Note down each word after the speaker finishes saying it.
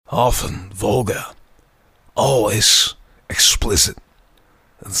often vulgar, always explicit,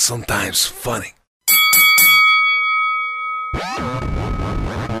 and sometimes funny.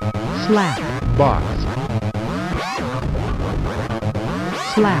 Slap Box.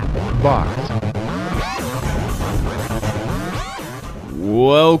 slap Box.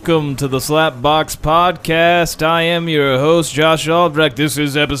 Welcome to the Slapbox Podcast. I am your host, Josh Aldrich. This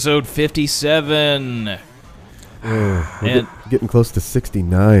is episode 57. And Getting close to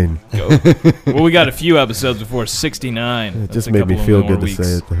 69. well, we got a few episodes before 69. It That's just a made me couple feel more good to weeks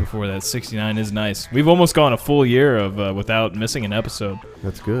say it, though. Before that, 69 is nice. We've almost gone a full year of without missing an episode.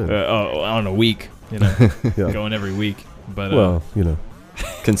 That's good. On a week, Yeah. going every week. But Well,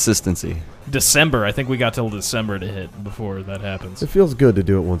 Consistency. December, I think we got till December to hit before that happens. it feels good to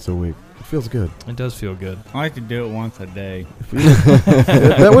do it once a week. It feels good. It does feel good. I like to do it once a day.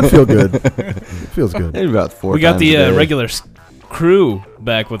 That would feel good. It feels good. Maybe about 4 We got times the a day. regular crew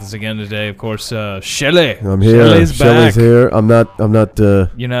back with us again today. Of course, Shelley. I'm here. Shelley's Shelley's back. here. I'm not You're not, I'm not out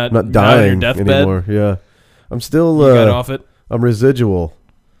of your dying deathbed? anymore. Yeah. I'm still You got off it? I'm residual.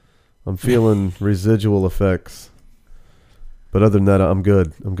 I'm feeling residual effects. But other than that, I'm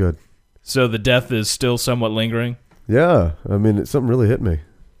good. I'm good. So the death is still somewhat lingering? Yeah. I mean, something really hit me.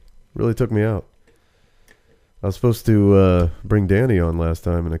 Really took me out. I was supposed to bring Danny on last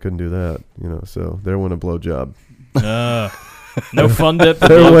time, and I couldn't do that. So there went a blowjob. No fun dip.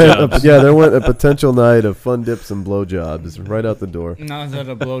 There went a potential night of fun dips and blowjobs right out the door. Now is that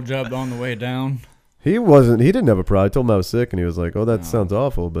a blowjob on the way down? He didn't have a problem. I told him I was sick, and he was like, "Oh, that sounds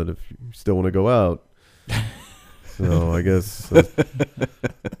awful, but if you still want to go out." So I guess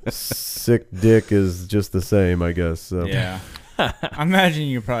sick dick is just the same, I guess. So. Yeah. I imagine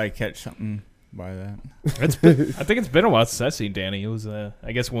you probably catch something by that. I think it's been a while since I've seen Danny. It was, I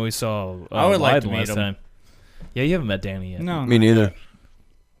guess, when we saw I would like live to the meet last him. time. Yeah, you haven't met Danny yet. No, Me neither.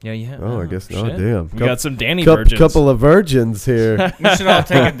 Yeah, you have. Oh, I guess. Oh, shit. damn. We got some Danny virgins. Couple of virgins here. We should all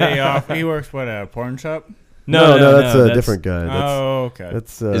take a day off. He works, at a porn shop? No, that's a different guy. Okay.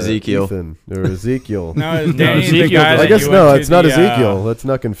 That's Ezekiel. Ethan, or Ezekiel. No, is Danny the Ezekiel guy doesn't- I that guess you no, went it's to not the, Ezekiel. Let's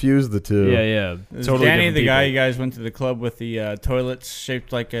not confuse the two. Yeah. Is Totally Danny different the guy people. you guys went to the club with the toilets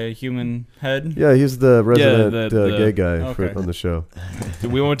shaped like a human head? Yeah, he's the resident the- gay guy Okay. on the show.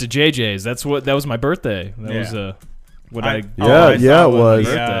 We went to JJ's. That was my birthday. That was what I Yeah, yeah, it was.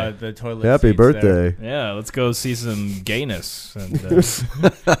 The toilet Happy seats birthday. Yeah, let's go see some gayness and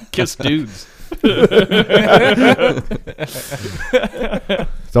kiss dudes.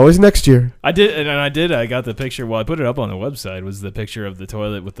 It's always next year. I got the picture. Well, I put it up on the website. Was the picture of the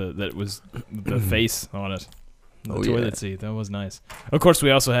toilet with the face on it, the toilet seat. That was nice. Of course,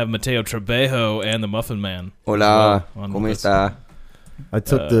 we also have Mateo Trebejo and the Muffin Man. Hola. on ¿Cómo with us. está? I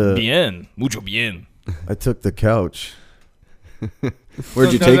took bien, mucho bien. I took the couch.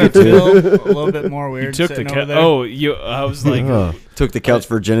 Where'd you Does take that it to? feel a little bit more You weird. took the sitting couch. over there? Oh, you. I was like, Took the couch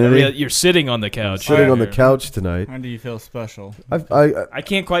virginity? you're sitting on the couch. Sitting on the Fire. couch tonight. How do you feel special? I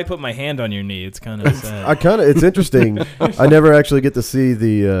can't quite put my hand on your knee. It's kind of sad. It's interesting. I never actually get to see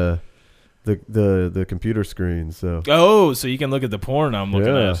the computer screen. So Oh, so you can look at the porn I'm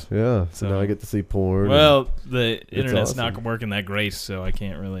looking yeah, at. yeah. So- So now I get to see porn. Well, the internet's awesome. not working that great, so I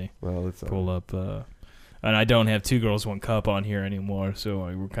can't really well, it's pull up. And I don't have Two Girls, One Cup on here anymore, so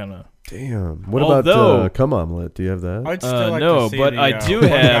we're kind of... damn. What Although- about Cum Omelet? Do you have that? I'd still like no, to see but the, I do one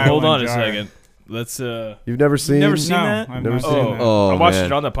have... guy, Hold one on a jar. second. Let's... You've never seen? never seen No, that? I've Never not seen seen that. that. Oh, I watched man.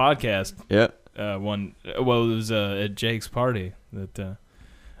 it on the podcast. Yeah. It was at Jake's party. That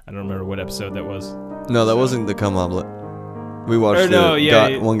I don't remember what episode that was. No, that wasn't the cum omelet. We watched one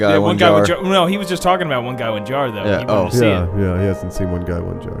guy, one guy, jar. one jar. No, he was just talking about One Guy, One Jar, though. Yeah, He wanted to see Yeah, it. yeah. He hasn't seen One Guy,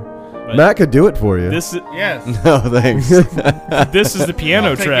 One Jar. But Matt could do it for you. This Yes. No, thanks. this is the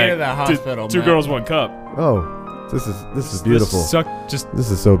piano I'll take track. you to the hospital, Two Matt. Girls, One Cup. Oh, this is beautiful. Just This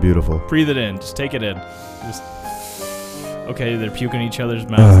is so beautiful. breathe it in. Just take it in. Just okay. They're puking each other's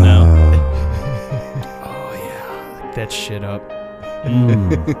mouths now. Oh yeah, lick that shit up.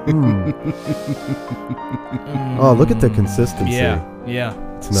 Oh, look at the consistency. Yeah.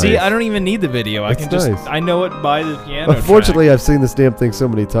 It's See, nice. I don't even need the video. I It's can just nice. I know it by the piano. Unfortunately, I've seen this damn thing so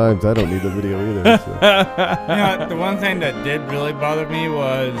many times. I don't need the video either. So. You know, the one thing that did really bother me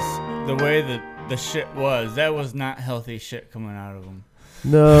was the way that the shit was. That was not healthy shit coming out of them.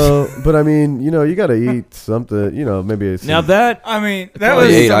 No, but I mean, you got to eat something. Maybe. Now that I mean, that Well,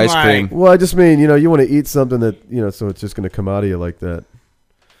 was you ate some, ice like, cream. Well, I just mean, you want to eat something that, so it's just going to come out of you like that.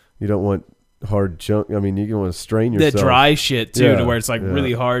 You don't want hard chunk. I mean, you don't want to strain yourself. that dry shit too, Yeah, to where it's like yeah.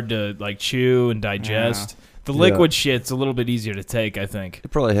 really hard to like chew and digest. The liquid shit's a little bit easier to take, I think. It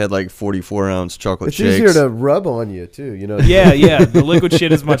probably had like 44-ounce chocolate it's shakes. easier to rub on you too. You know. Yeah. The liquid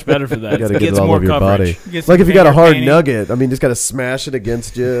shit is much better for that. You gotta It get gets it all more over your coverage. body. Like if you got a hard nugget, I mean, just gotta smash it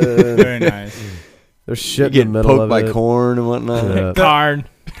against you. Very nice. There's shit you in get the middle poked of by it. corn and whatnot. Yeah. Carn.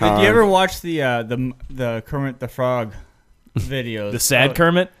 Did you ever watch the Kermit the Frog videos? The sad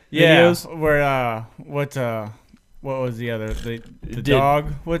Kermit yeah, videos? Where what was the other the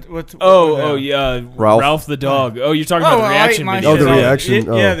dog? What yeah, Ralph. Ralph the dog. Oh, you're talking about the reaction videos. Oh, the reaction.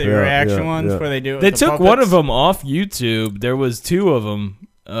 The reaction ones where they do it. They with the took one puppets. of them off YouTube. There was two of them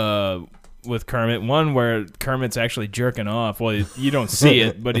with Kermit. One where Kermit's actually jerking off. Well, you don't see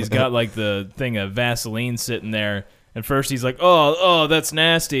it, but he's got like the thing of Vaseline sitting there. And first he's like, oh, that's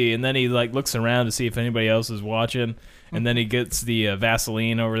nasty. And then he like looks around to see if anybody else is watching. And then he gets the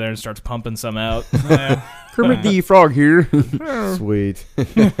Vaseline over there and starts pumping some out. Kermit the Frog here. Sweet.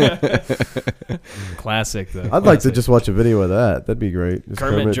 Classic, though. I'd like to just watch a video of that. That'd be great. Just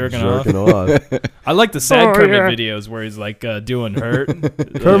Kermit jerking off. off. I like the sad Kermit videos where he's like doing hurt.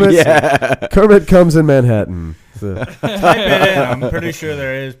 Kermit comes in Manhattan. So. Type it in. I'm pretty sure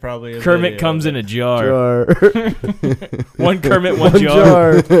there is probably a Kermit video comes of in it. a jar. One Kermit, one One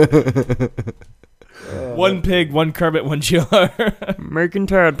jar. jar. One pig, one Kermit, one jar. Making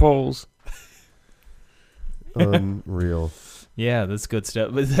tadpoles. Unreal. Yeah, that's good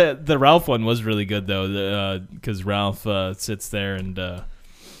stuff. But the Ralph one was really good, though, because Ralph sits there and,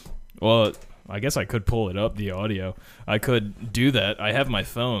 well, I guess I could pull it up, the audio. I could do that. I have my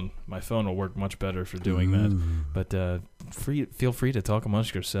phone. My phone will work much better for doing that. But feel free to talk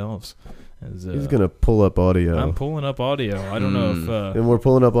amongst yourselves. As, He's going to pull up audio. I'm pulling up audio. I don't know if... and we're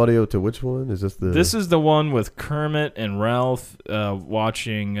pulling up audio to which one? Is this the... This is the one with Kermit and Ralph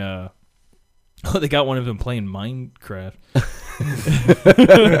watching... Oh, they got one of them playing Minecraft.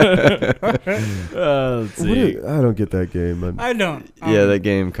 Let's see. I don't get that game. I don't. Yeah, that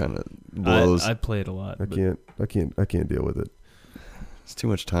game kind of blows. I play it a lot. I can't deal with it. It's too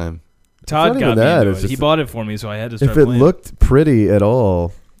much time. Todd not got even me that, into it's it. He just- bought it for me, so I had to start If it playing. looked pretty at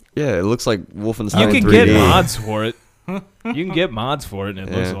all, Yeah, it looks like Wolfenstein You can 3D. get mods for it. You can get mods for it, and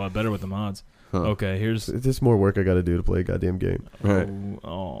it looks Yeah. a lot better with the mods. Huh. Okay, here's... it's just more work I got to do to play a goddamn game. Right.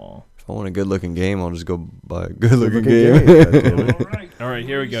 Oh. If I want a good-looking game, I'll just go buy a good-looking Good-looking game. goddamn it. All right,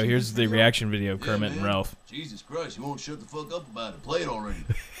 here we go. Here's the reaction video of Kermit and Ralph. Jesus Christ, you won't shut the fuck up about it. Play it already.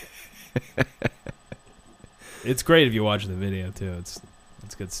 It's great if you watch the video, too. It's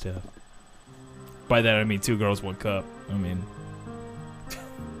good stuff. By that, I mean 2 Girls, 1 Cup. I mean...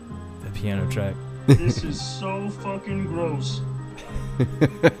 the piano track. This is so fucking gross.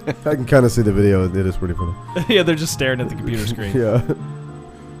 I can kind of see the video. It is pretty funny. Yeah, they're just staring at the computer screen. Yeah.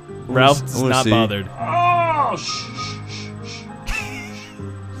 Ralph's I wanna not see. bothered. Oh,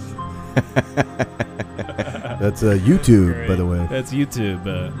 That's YouTube, by the way. That's YouTube.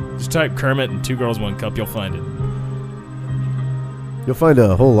 Just type Kermit and 2 Girls, 1 Cup. You'll find it. You'll find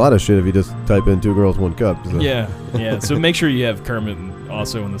a whole lot of shit if you just type in 2 Girls, 1 Cup. So. Yeah. So make sure you have Kermit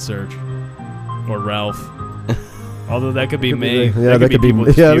also in the search. Or Ralph. Although that could be me. Yeah, that could be. people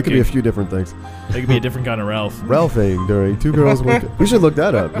Yeah, that could be a puking. few different things. That could be a different kind of Ralph. Ralphing during 2 Girls, 1 Cup. We should look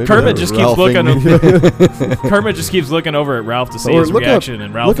that up. Maybe Kermit that- just keeps looking. Kermit just keeps looking over at Ralph to see Or his look reaction, up,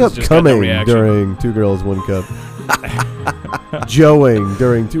 and Ralph look has up just got no coming reaction. during 2 Girls, 1 Cup. Joeing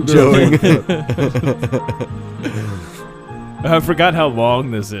during 2 Girls, 1 Cup. I forgot how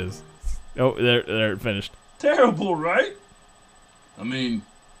long this is. Oh, they're finished. terrible, right? I mean,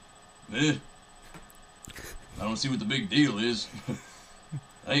 I don't see what the big deal is.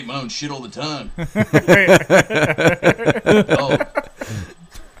 I eat my own shit all the time. Oh.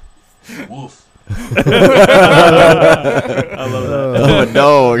 Woof. I love that. Oh, a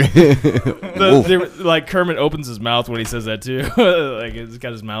dog. Like Kermit opens his mouth when he says that too. Like he's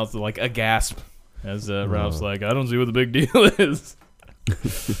got his mouth like a gasp as Ralph's like, I don't see what the big deal is.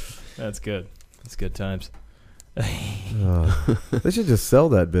 That's good. That's good times. They should just sell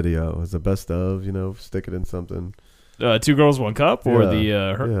that video as a best of, stick it in something. 2 Girls, 1 Cup, or Yeah, the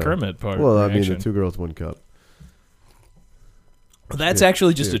yeah. Kermit part. Well, I mean, reaction? the 2 Girls, 1 Cup. Well, that's Yeah,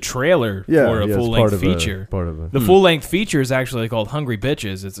 actually just yeah. a trailer Yeah, for a it's full part length of feature. Part of it. The full length feature is actually called Hungry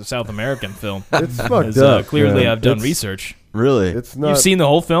Bitches. It's a South American film. It's fucked As, up. clearly, man. I've done It's- research. Really? It's not. You've seen the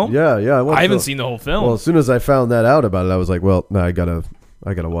whole film? Yeah. I haven't seen the whole film. Well, as soon as I found that out about it, I was like, well, no, I gotta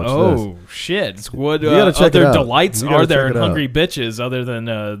watch this. Oh shit! What You gotta check it other out. delights You gotta are there check in it out. Hungry Bitches other than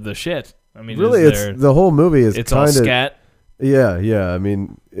the shit? I mean, Really, is there, it's the whole movie is it's all kind of scat. Yeah. I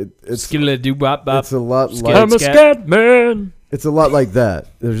mean, it's Skilla doo bop bop. it's a lot Scat. like I'm a scat man. It's a lot like that.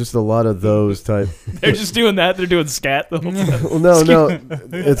 There's just a lot of those type. They're just doing that. They're doing scat the whole time. Well, no.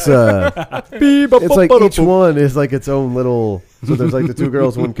 It's like each one is like its own little. So there's like the 2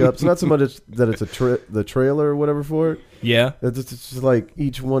 girls, 1 cup. It's not so much that it's the trailer or whatever for it. Yeah. It's just like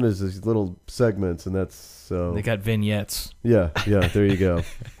each one is these little segments, and that's so. They got vignettes. Yeah. There you go.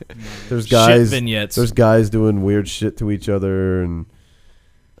 There's guys. Shit vignettes. There's guys doing weird shit to each other and.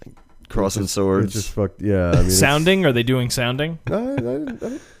 Crossing swords. It's just fucked. Yeah. I mean, sounding? Are they doing sounding? I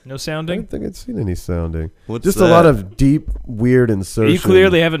No sounding? don't think I've seen any sounding. What's just that? a lot of deep, weird insertion. You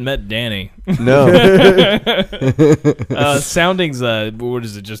clearly haven't met Danny. No. Sounding's, what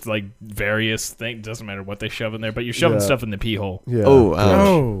is it, just like various things. Doesn't matter what they shove in there, but you're shoving stuff in the pee hole. Yeah. Oh,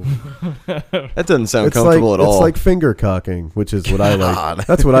 ouch. That doesn't sound comfortable at all. It's like finger cocking, which is what I like.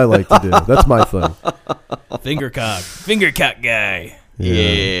 That's what I like to do. That's my thing. Finger cock guy.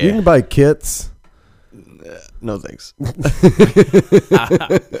 Yeah. You can buy kits. No thanks. You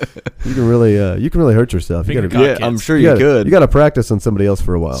can really hurt yourself. Finger cock Yeah, kits. I'm sure you could. You got to practice on somebody else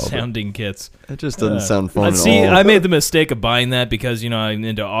for a while. Sounding kits. It just doesn't sound fun at See, all. I made the mistake of buying that because, I'm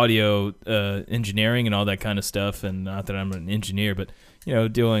into audio engineering and all that kind of stuff. And not that I'm an engineer, but,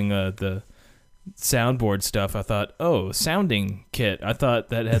 doing the soundboard stuff. I thought, sounding kit. I thought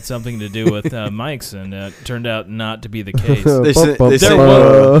that had something to do with mics, and it turned out not to be the case. There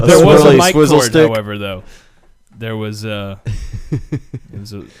was a mic swizzle cord, stick. however, though. There was it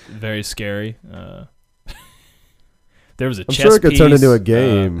was very scary. There was a I'm chess sure it could piece. turn into a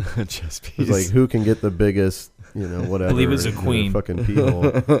game. Chess piece. It's like who can get the biggest, whatever. I believe it was a in their queen. Fucking pee hole.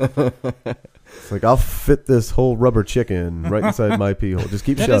 It's like I'll fit this whole rubber chicken right inside my pee hole. Just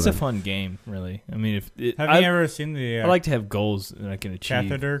keep That shoving. is a fun game, really. I mean, Have you ever seen the I like to have goals that I can achieve.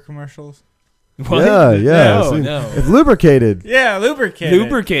 catheter commercials? What? Yeah. No, See, no. It's lubricated. Yeah, lubricated.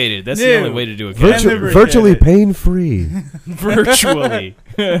 Lubricated. That's the Dude. only way to do a game. Lubricated. Virtually pain free. Virtually.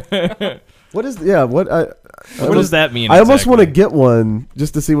 What is? Yeah. What? What does that mean? I almost want to exactly? get one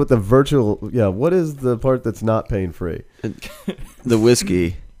just to see what the virtual. Yeah. What is the part that's not pain free? The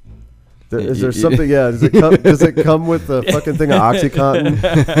whiskey. Is there something? Yeah. Does it come with the fucking thing of OxyContin?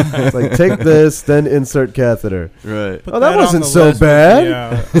 It's like take this, then insert catheter. Right. Put Oh, that on wasn't the so list with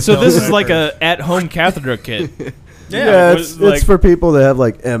bad. the, So this is like a at-home catheter kit. Yeah, like, it's like- for people that have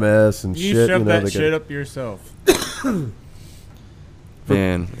like MS and You shit. shove that they shit get up yourself.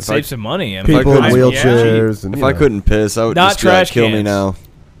 Man, Save some money. I mean, people in I- wheelchairs and if you I know. couldn't piss, I would Not just be like, trash kill me cans. now.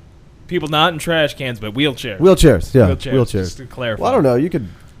 People not in trash cans, but wheelchairs. Wheelchairs, yeah, Just wheelchairs. to clarify. Well, I don't know. You could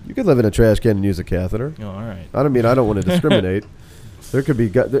live in a trash can and use a catheter. Oh, all right. I don't want to discriminate. There could be a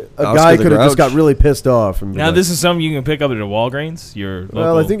Oscar guy the could have just Grouch. got really pissed off. And be Now like, this is something you can pick up at a Walgreens.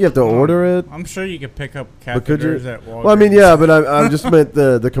 well, I think you have to order it. I'm sure you could pick up But could you? catheters at Walgreens. Well, I mean, yeah, but I just meant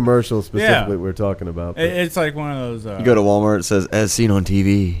the commercial specifically we were talking about. but- It's like one of those. You go to Walmart, it says, as seen on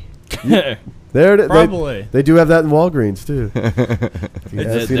TV. There, Probably. they do have that in Walgreens too.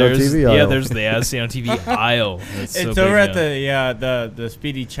 As seen on TV aisle. there's the as seen on TV aisle. That's so It's big over at now. the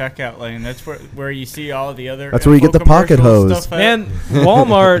speedy checkout lane. That's where you see all the other. That's where you get the pocket infomercial hose. stuff at. Man,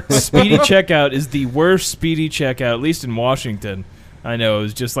 Walmart speedy checkout is the worst speedy checkout, at least in Washington. I know,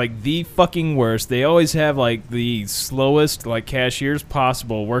 it's just like the fucking worst. They always have like the slowest like cashiers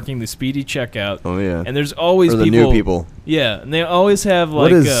possible working the speedy checkout. Oh, yeah. And there's always Or the people, new people. Yeah, and they always have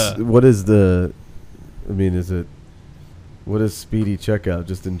like what is the? I mean, what is speedy checkout?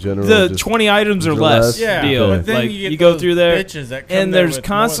 Just in general, the just 20 items or or less less? Yeah, deal. but then Like you, get you go those through there, bitches that come and there there's with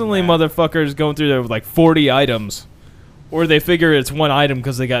more than constantly that. motherfuckers going through there with like 40 items, or they figure it's one item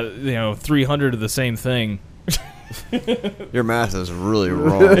because they got 300 of the same thing. Your math is really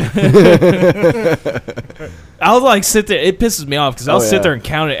wrong. I'll like sit there. It pisses me off because I'll Oh, sit yeah. there and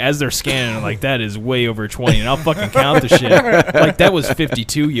count it as they're scanning. And like that is way over 20, and I'll fucking count the shit. Like that was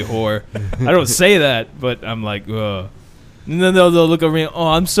 52, you whore. I don't say that, but I'm like, ugh. And then they'll look over me. Oh,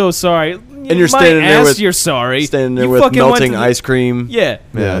 I'm so sorry. And you're standing there with- you're sorry. Standing there You with fucking went melting to the- ice cream. Yeah,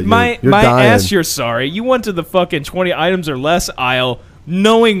 Yeah, my you're dying. ass. You're sorry. You went to the fucking 20 items or less aisle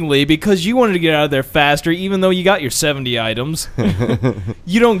knowingly because you wanted to get out of there faster, even though you got your 70 items.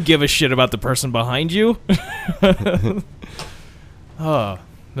 You don't give a shit about the person behind you. Oh,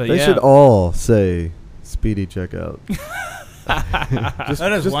 but They yeah. should all say speedy checkout.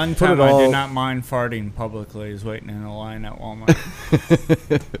 That is one put it time I all- do not mind farting publicly is waiting in a line at Walmart.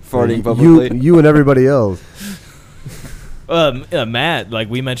 Farting publicly. You and everybody else. Matt, like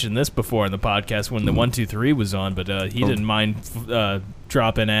we mentioned this before in the podcast when the 1, 2, 3 was on, but he didn't mind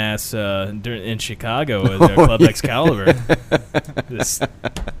dropping ass in Chicago at Club Excalibur.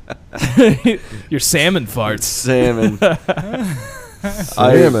 Your salmon farts. Salmon.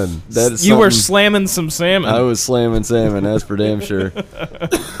 Salmon. You were slamming some salmon. I was slamming salmon. That's for damn sure.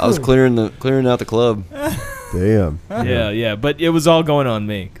 I was clearing out the club. Damn. Yeah. But it was all going on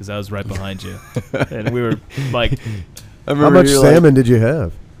me because I was right behind you, and we were like. How much salmon did you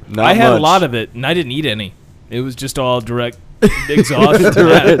have? I had a lot of it, and I didn't eat any. It was just all direct exhaust.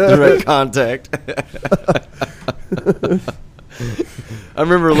 direct contact. I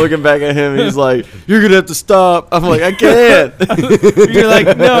remember looking back at him, and he's like, "You're gonna have to stop." I'm like, "I can't." You're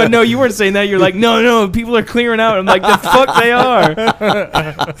like, "No, you weren't saying that." You're like, "No, people are clearing out." I'm like, "The fuck they are."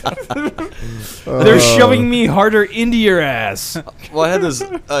 They're shoving me harder into your ass. Well, I had this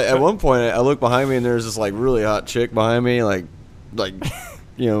at one point. I looked behind me, and there's this like really hot chick behind me, like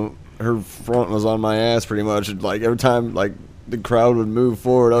her front was on my ass pretty much. And, like every time, like the crowd would move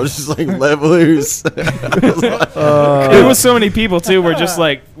forward, I was just like let loose. There was so many people too. We're just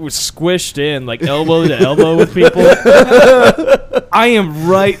like we're squished in, like elbow to elbow with people. I am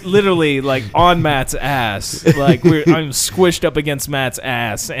literally like on Matt's ass. Like I'm squished up against Matt's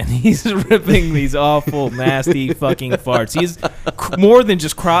ass, and he's ripping these awful, nasty fucking farts. He's more than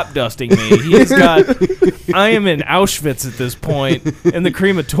just crop dusting me. I am in Auschwitz at this point in the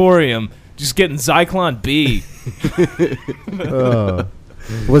crematorium, just getting Zyklon B.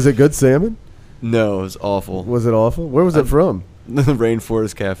 Was it good salmon? No, it was awful. Was it awful? Where was it from? The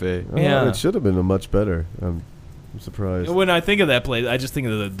Rainforest Cafe. Yeah. It should have been a much better. I'm surprised. When I think of that place, I just think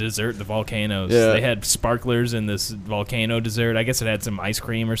of the dessert, the volcanoes. Yeah. They had sparklers in this volcano dessert. I guess it had some ice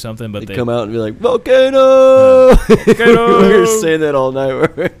cream or something. But They'd come out and be like, "Volcano!" Volcano! We were saying that all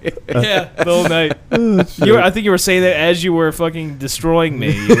night. Yeah, the whole night. I think you were saying that as you were fucking destroying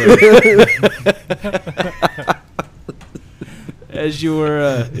me. As you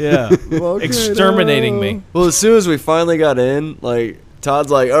were, exterminating me. Well, as soon as we finally got in, like, Todd's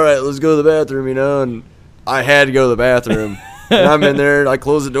like, "All right, let's go to the bathroom," and I had to go to the bathroom. And I'm in there, and I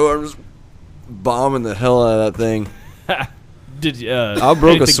close the door, I'm just bombing the hell out of that thing. I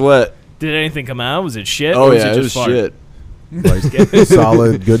broke a sweat. Did anything come out? Was it shit? Oh, or yeah, it was shit. Like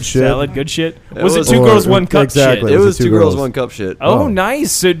solid good shit. Salad, good shit. Was it 2 girls, 1 cup exactly, shit? It was 2 girls, 1 cup shit. Oh,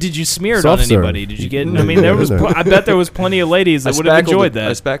 nice. So did you smear it on Soft serve. anybody? Did you get? I mean, there was. I bet there was plenty of ladies that would have enjoyed that.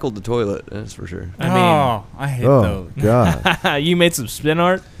 I spackled the toilet. That's for sure. I mean, I hate those. God. You made some spin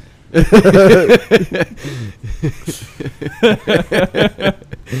art. It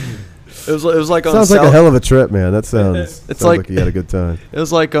was like on. Sounds like a hell of a trip, man. That sounds. Sounds like you had a good time. It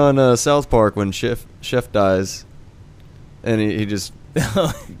was like on South Park when Chef dies, and he just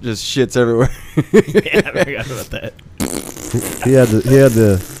shits everywhere. Yeah, I forgot about that.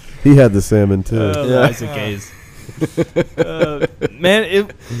 He had the salmon too. Isaac Hayes.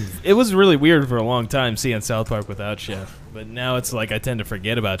 Man, it was really weird for a long time seeing South Park without Chef, but now it's like I tend to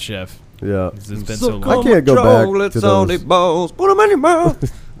forget about Chef. Yeah, It's been so long. I can't go back to those. Balls. Put them in your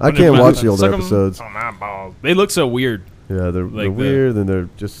mouth. I can't watch the older episodes. On my balls. They look so weird. Yeah, they're weird and they're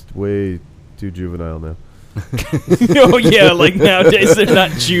just way too juvenile now. Oh yeah, like nowadays they're not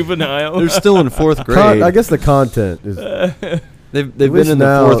juvenile. They're still in 4th grade. I guess the content is. They've been in the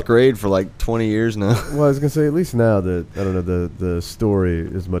 4th grade for like 20 years now. Well, I was gonna say at least now that I don't know the story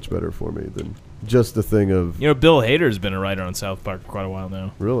is much better for me than just the thing of. Bill Hader's been a writer on South Park for quite a while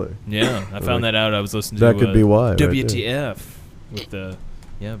now. Really? Yeah, I found that out. I was listening to that could be why. WTF with Bill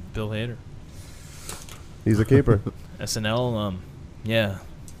Hader. He's a keeper. SNL, yeah.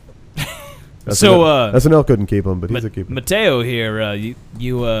 SNL couldn't keep him, but he's a keeper. Mateo here, you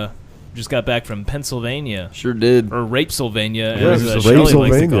just got back from Pennsylvania. Sure did. Or Rapesylvania, Yes, as Shelley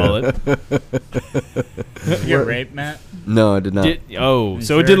likes to call it. You get raped, Matt? No, I did not.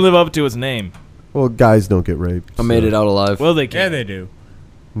 So it didn't live up to its name. Well, guys don't get raped. I made it out alive. Well, they can. Yeah, they do.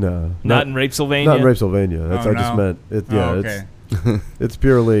 No, Not in Rapesylvania? Not in Rapesylvania. That's I just meant. Okay. It's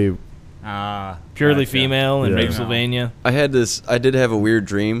purely. Purely female in Yeah. Rapesylvania. I did have a weird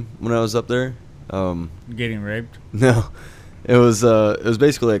dream when I was up there. Getting raped? No, it was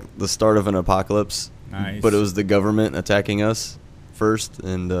basically like the start of an apocalypse. Nice. But it was the government attacking us first,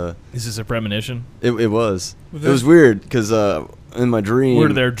 and Is this a premonition? it was. It was weird because in my dream,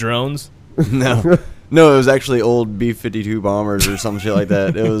 Were there drones? no, it was actually old B-52 bombers or some shit like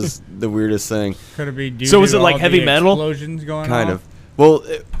that. It was the weirdest thing. Could it be due So was to it like all heavy the metal? explosions going Kind off? of. Well,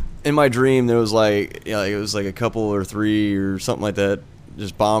 in my dream, there was like, it was like a couple or 3 or something like that,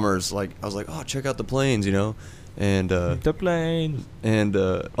 just bombers. Like I was like, oh, check out the planes, And The plane. and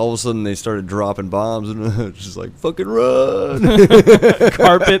all of a sudden they started dropping bombs, and it's just like, fucking run.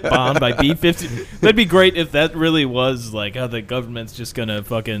 Carpet bombed by B-50. That'd be great if that really was like how the government's just gonna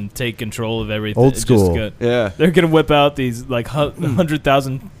fucking take control of everything. Old Just school. Yeah. they're gonna whip out these like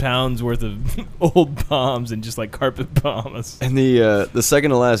 100,000 pounds worth of old bombs and just like carpet bomb us. And the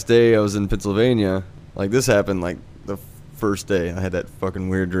second to last day I was in Pennsylvania, like this happened like the first day I had that fucking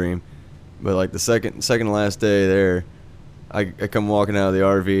weird dream, but like the second to last day there, I come walking out of the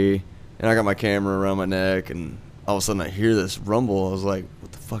RV and I got my camera around my neck, and all of a sudden I hear this rumble. I was like,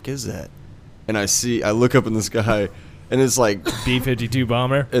 what the fuck is that? And I look up in the sky, and it's like B-52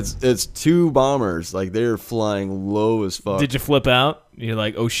 bomber. it's two bombers, like they're flying low as fuck. Did you flip out? You're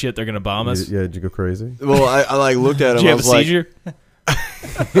like, oh shit, they're gonna bomb us. Yeah, did you go crazy? Well, I like looked at Did him. you I have a was like, seizure?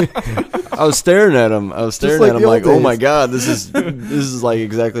 I was staring at him. I was staring like at him the like, old oh my days. god, this is like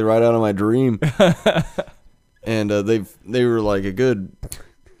exactly right out of my dream. And they were like a good,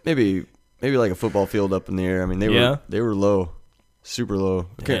 maybe like a football field up in the air. I mean, they were low, super low.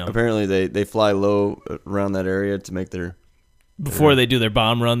 Damn. Apparently they fly low around that area to make their Before they do their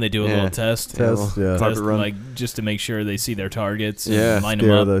bomb run, they do a Yeah. little test. Test, yeah. Carpet Test, run. like just to make sure they see their targets. And Yeah. line them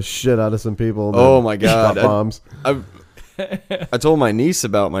Scare up. the shit out of some people. Oh then my God. drop bombs. I told my niece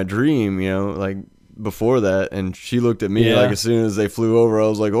about my dream, like before that, and she looked at me Yeah. like as soon as they flew over, I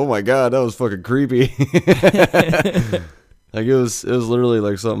was like, "Oh my god, that was fucking creepy." Like it was literally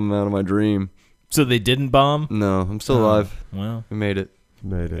like something out of my dream. So they didn't bomb. No, I'm still alive. Well, We made it.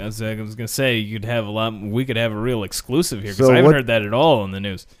 Made it. I was gonna say you could have a lot. We could have a real exclusive here because So I haven't what- heard that at all in the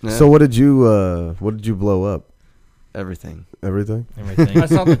news. Yeah, So what did you blow up? everything. Everything? Everything. I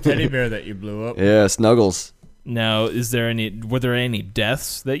saw the teddy bear that you blew up. Yeah, Snuggles. Now, were there any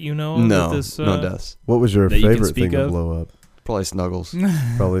deaths that you know? No, With this, no deaths. What was your That you can favorite speak thing to of? blow up? Probably Snuggles.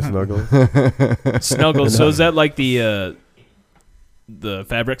 Probably Snuggles. Snuggles. So is that like the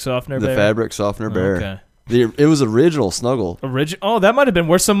fabric softener? The bear? fabric softener bear. Okay. It was original Snuggle. Oh, that might have been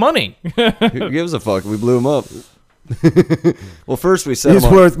worth some money. Who gives a fuck? We blew him up. Well, first we set He's him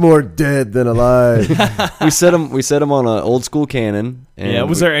on, worth more dead than alive. we set him on an old school cannon. And Yeah.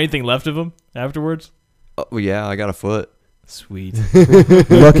 Was there anything left of him afterwards? Well, yeah, I got a foot. Sweet.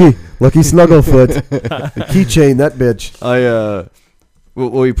 lucky Snugglefoot. The keychain, that bitch.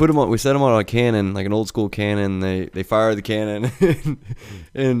 We set him on a cannon, like an old school cannon. They fired the cannon,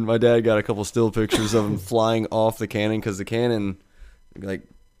 and my dad got a couple still pictures of him flying off the cannon, because the cannon, like,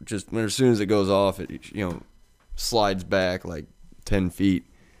 just as soon as it goes off, it slides back like 10 feet.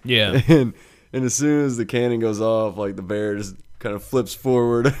 Yeah. And as soon as the cannon goes off, like, the bear just kind of flips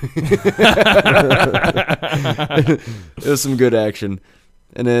forward. It was some good action.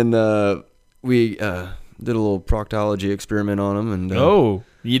 And then we did a little proctology experiment on him, and Oh,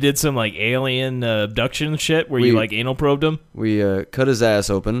 you did some like alien abduction shit where you We- like anal probed him? we cut his ass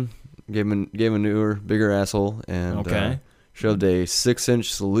open, gave him a newer, bigger asshole, and Okay. shoved a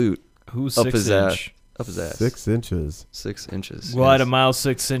 6-inch salute Who's up 6 his inch? up his ass. 6 inches. 6 inches. Well, at yes. a mile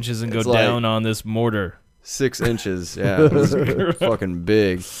 6 inches and go It's like- down on this mortar. 6 inches. Yeah, it was fucking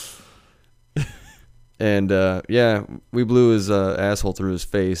big. And yeah, we blew his asshole through his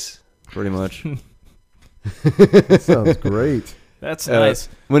face, pretty much. That sounds great. That's Uh, nice.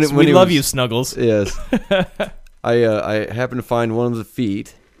 When We he love was- you, Snuggles. Yes. I happened to find one of the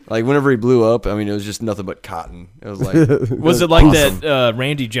feet. Like, whenever he blew up, I mean, it was just nothing but cotton. It was like, Was it like awesome. that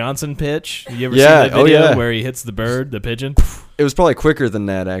Randy Johnson pitch? You ever Yeah, seen that oh, video yeah. where he hits the bird, the pigeon? It was probably quicker than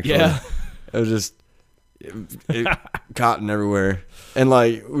that, actually. Yeah. It was just cotton everywhere. And,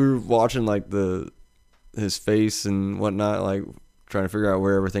 like, we were watching, like, his face and whatnot, like, trying to figure out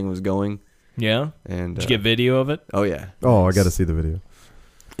where everything was going. Yeah. And Did you get video of it? oh, yeah. Oh, I got to see the video.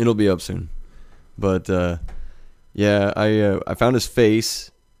 It'll be up soon. But, yeah, I found his face.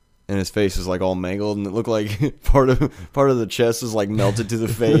 And his face was like all mangled, and it looked like part of the chest was like melted to the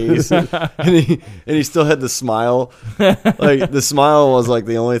face, and he still had the smile. Like, the smile was like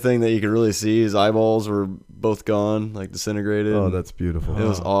the only thing that you could really see. His eyeballs were both gone, like disintegrated. Oh, that's beautiful. It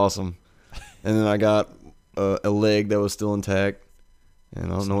was awesome. And then I got a leg that was still intact, and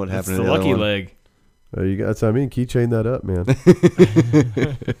I don't know what That's happened the to the lucky other one. leg. There you go. That's what I mean. Keychain that up, man.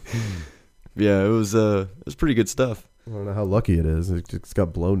 Yeah, it was pretty good stuff. I don't know how lucky it is. It just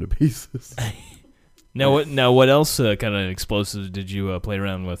got blown to pieces. Now what else kind of explosives did you play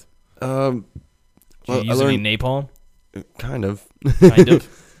around with? Did Well, you I use learned any napalm? kind of. Kind of.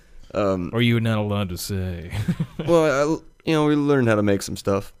 Um, Or you were not allowed to say? well, we learned how to make some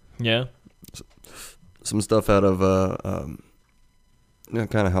stuff. Yeah. Some stuff out of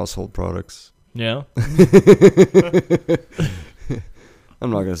kind of household products. Yeah. I'm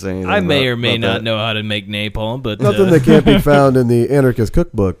not gonna say anything. I may or may about not that. know how to make napalm, but Nothing that can't be found in the Anarchist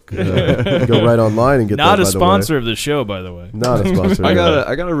Cookbook. You can go right online and get not that, a by the way. sponsor of the show, by the way. Not a sponsor. I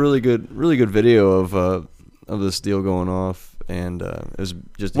yeah. got a really good video of this deal going off, and it was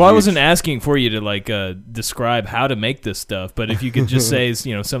just. Well, I wasn't asking for you to like describe how to make this stuff, but if you could just say,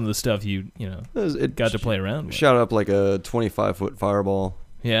 some of the stuff It got to play around with. Shot up like a 25-foot fireball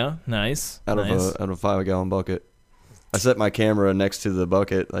Yeah, nice. out nice. of a 5-gallon bucket. I set my camera next to the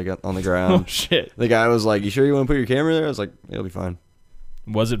bucket, like on the Oh ground. shit! The guy was like, "You sure you want to put your camera there?" I was like, "It'll be fine."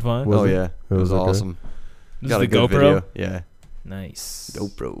 Was it fun? Was Oh it? yeah, it was okay? awesome. This Got is a the good GoPro. video. Yeah, Nice.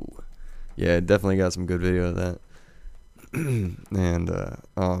 GoPro. Yeah, definitely got some good video of that. And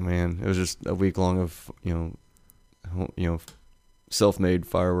oh man, it was just a week long of self-made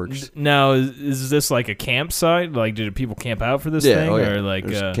fireworks. Now, is this like a campsite? Like, did people camp out for this Yeah, thing, oh, yeah. or like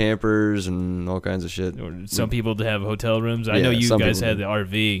There's campers and all kinds of shit. or some people to have hotel rooms? I Yeah, know you some guys people had do. the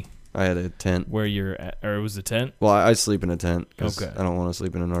RV I had a tent. where you're at, or it was the tent. Well, I sleep in a tent because Okay. I don't want to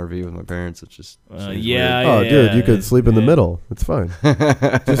sleep in an RV with my parents. It's just seems Yeah. Oh, dude, you could yeah, sleep in the yeah. middle. It's fine.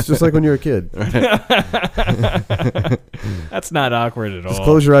 just like when you're a kid. That's not awkward at all. Just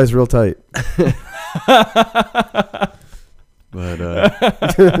close your eyes real tight. But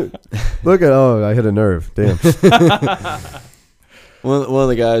Look at I hit a nerve. Damn. one of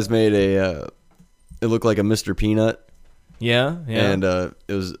the guys made it looked like a Mr. Peanut, Yeah. Yeah. and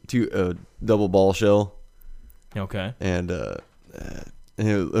it was double ball shell, okay. and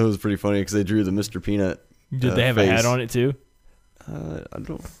it was pretty funny because they drew the Mr. Peanut. Did they have a hat face. on it too? I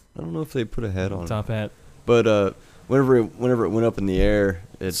don't know if they put a hat on it, Top hat. but whenever it went up in the air,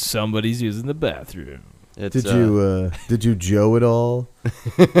 it's Somebody's using the bathroom. Did you Joe it all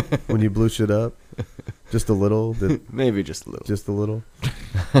when you blew shit up? Just a little? maybe just a little. Just a little?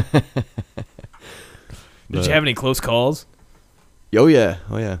 Did you have any close calls? Oh yeah.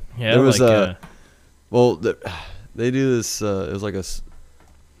 Yeah. There was like, well, they do this. It was like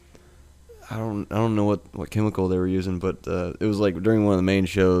I don't know what chemical they were using, but it was like during one of the main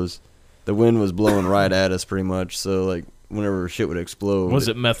shows, the wind was blowing right at us pretty much. So like whenever shit would explode, was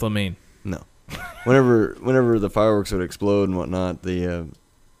it methylamine? No. Whenever the fireworks would explode and whatnot, the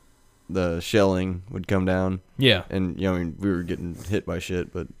shelling would come down, Yeah. and I mean we were getting hit by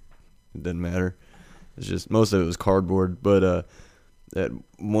shit, but it didn't matter. It's just most of it was cardboard. But at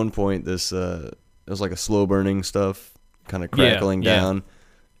one point, this it was like a slow burning stuff, kind of crackling yeah. down,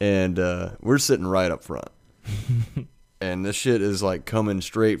 and we're sitting right up front, and this shit is like coming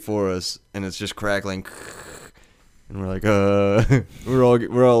straight for us, and it's just crackling. And we're like, we're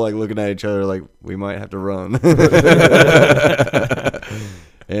all like looking at each other like we might have to run.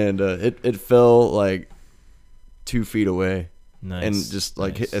 And it fell like 2 feet away, Nice. and just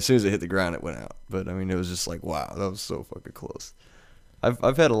like nice. as soon as it hit the ground, it went out. But I mean, it was just like, wow, that was so fucking close.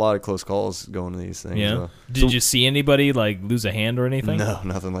 I've had a lot of close calls going to these things. Yeah. Did you see anybody like lose a hand or anything? No,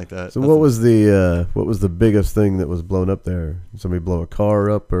 nothing like that. So what was the biggest thing that was blown up there? Did somebody blow a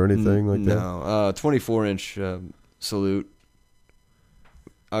car up or anything like that? No, 24-inch salute.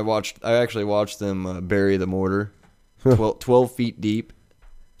 I actually watched them bury the mortar, 12 feet deep.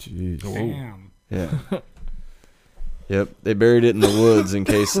 Jeez. Damn. Yeah. Yep, they buried it in the woods in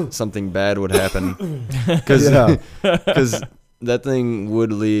case something bad would happen. Because Yeah. that thing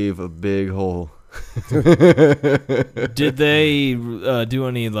would leave a big hole. Did they do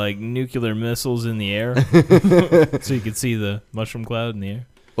any like nuclear missiles in the air so you could see the mushroom cloud in the air?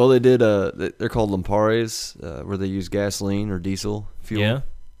 Well, they did. They're called Lampares, where they use gasoline or diesel fuel. Yeah.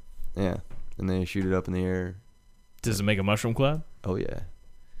 Yeah, and they shoot it up in the air. Does it make a mushroom cloud? Oh yeah,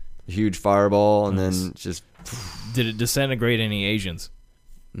 a huge fireball, and Nice. then just Did it disintegrate any Asians?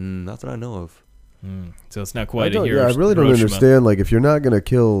 not that I know of. So it's not I quite a I really don't Hiroshima. understand. Like, if you're not gonna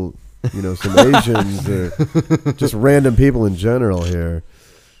kill, some Asians or just random people in general here,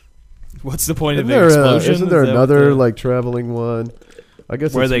 What's the point isn't of the explosion? isn't there Is that another the- like traveling one? I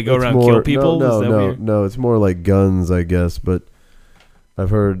guess Where it's- they go it's around and more, kill people? No, Is that no, what no, you're- no. It's more like guns, I guess. But I've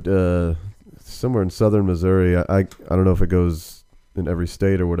heard somewhere in southern Missouri. I don't know if it goes in every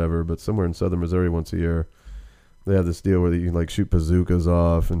state or whatever, but somewhere in southern Missouri once a year they have this deal where you can like shoot bazookas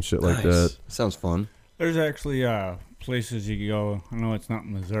off and shit like that. Sounds fun. There's actually places you can go. I know it's not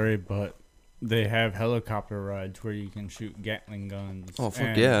Missouri, but they have helicopter rides where you can shoot Gatling guns. Oh, fuck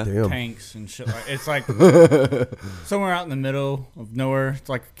and yeah. Damn. Tanks and shit. It's like somewhere out in the middle of nowhere. It's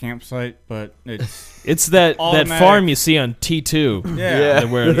like a campsite, but it's It's that Automatic. farm you see on T2. yeah.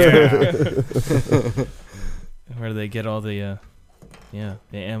 Where, Yeah. where they get all the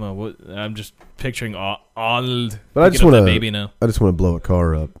ammo. I'm just picturing Arnold. But I just picking up want that to baby now. I just want to blow a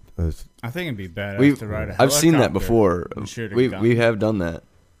car up. I think it'd be badass We to ride a I've seen that helicopter before. and shoot a We gun. have done that.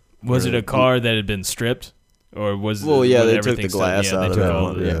 Was it a car that had been stripped, or was Well, it, yeah, was they took everything the still- glass yeah, out they of took that all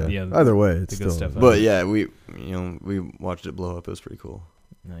one, the- yeah. Either way, it's the good still. stuff out. But yeah, we watched it blow up. It was pretty cool.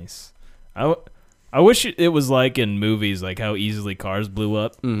 Nice. I wish it was like in movies, like how easily cars blew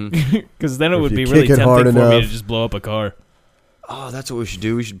up, because then it If would you be kick really it hard tempting for me to enough. just blow up a car. Oh, that's what we should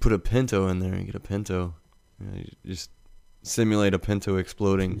do. We should put a Pinto in there and get a Pinto. You just simulate a Pinto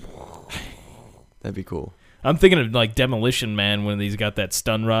exploding. That'd be cool. I'm thinking of like Demolition Man when he's got that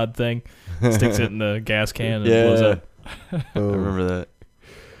stun rod thing, sticks it in the gas can and it blows up. I remember that.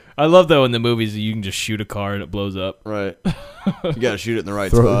 I love though in the movies you can just shoot a car and it blows up. Right. You gotta shoot it in the right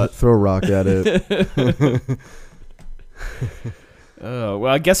throw, spot. throw a rock at it. Well,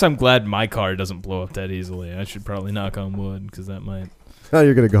 I guess I'm glad my car doesn't blow up that easily. I should probably knock on wood because that might. Now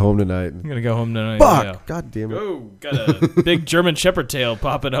you're gonna go home tonight. I'm gonna go home tonight. Fuck! Yeah. God damn it! Oh, got a big German Shepherd tail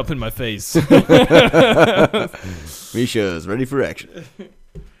popping up in my face. Misha's ready for action.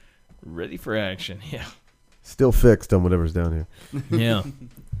 Ready for action. Yeah. Still fixed on whatever's down here. Yeah.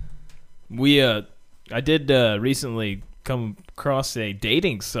 I did recently come across a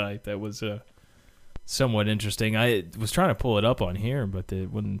dating site that was somewhat interesting. I was trying to pull it up on here, but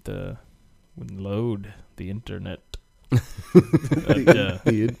it wouldn't load the internet.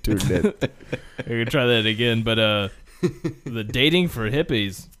 The internet. I could try that again, but the dating for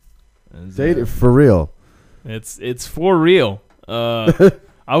hippies. Date for real. It's for real.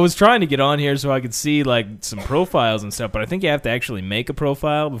 I was trying to get on here so I could see like some profiles and stuff, but I think you have to actually make a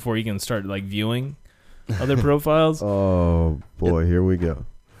profile before you can start like viewing other profiles. Oh boy, here we go.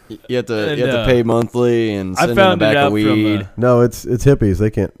 You have to And, pay monthly and I send in a found it bag out of from, weed. No, it's hippies. They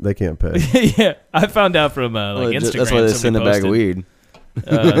can't pay. Yeah, I found out from like Instagram. That's why they send a bag of somebody weed.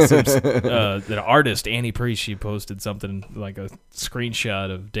 the artist Annie Priest, she posted something like a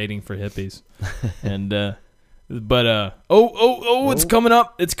screenshot of dating for hippies, and it's coming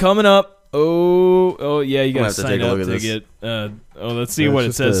up, it's coming up. Oh yeah, you gotta have to sign take a up look at to this. get. Let's see what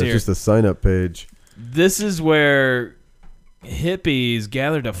it says here. Just a sign up page. This is where hippies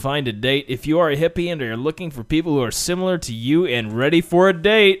gather to find a date. If you are a hippie and are looking for people who are similar to you and ready for a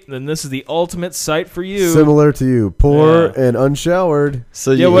date, then this is the ultimate site for you. Similar to you, poor Yeah. and unshowered.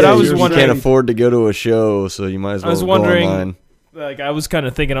 So Yeah, what I was you wondering- can't afford to go to a show, so you might as well I was go wondering, online. like, I was kind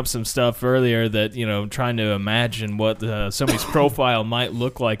of thinking up some stuff earlier that, trying to imagine what somebody's profile might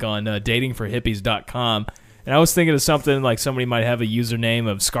look like on datingforhippies.com. And I was thinking of something like somebody might have a username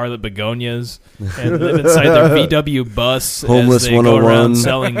of Scarlet Begonias and live inside their VW bus Homeless as they go 101. around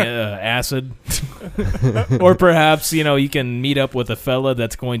selling acid. Or perhaps, you can meet up with a fella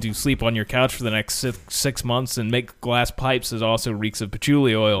that's going to sleep on your couch for the next 6 months and make glass pipes that also reeks of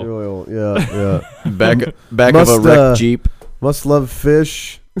patchouli oil. Oil, yeah. Back of a Must, wrecked Jeep. Must love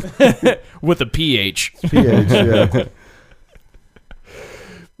fish. With a PH. pH, yeah.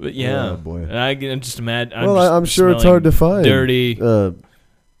 But yeah, Oh, boy. And I can just imagine. I'm sure it's hard to find. Dirty.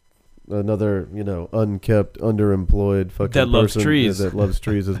 Another, unkept, underemployed fucking That loves person trees. that loves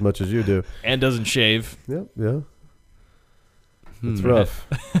trees as much as you do. And doesn't shave. Yep, yeah. It's Hmm. rough.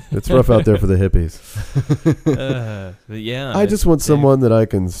 It's rough out there for the hippies. But yeah, I just want someone that I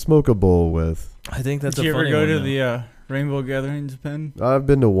can smoke a bowl with. I think that's Did a you ever funny go one, to though. the Rainbow Gatherings pen? I've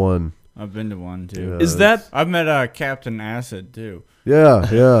been to one. I've been to one too. Yeah. Is that I've met Captain Acid too. Yeah.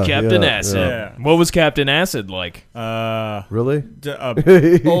 Captain yeah, Acid? Yeah. What was Captain Acid like? Yeah. Really?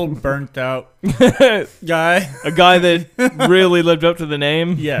 Old burnt out guy. A guy that really lived up to the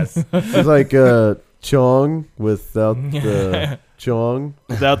name? Yes. It's like Chong without the Chong.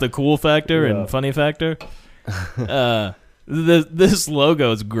 Without the cool factor Yeah. and funny factor? This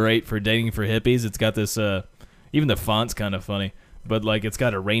logo is great for dating for hippies. It's got this, even the font's kind of funny. But, like, it's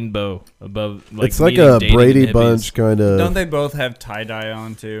got a rainbow above. Like, It's like meeting a dating Brady hippies. Bunch kind Don't of. they both have tie dye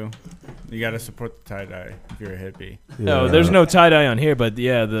on too? You got to support the tie dye if you're a hippie. No, there's no tie-dye on here, but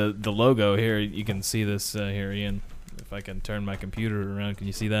yeah, the logo here, you can see this here, Ian. If I can turn my computer around, can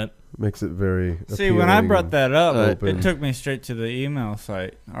you see that? Makes it very. See, when I appealing. brought that up, open. it took me straight to the email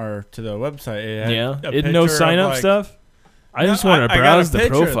site or to the website. It had Yeah, a no picture of, sign-up like- stuff? I No, just want to I got a browse the picture,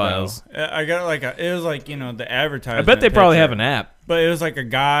 profiles. though. I got it was like the advertisement. I bet they probably picture. have an app. But it was like a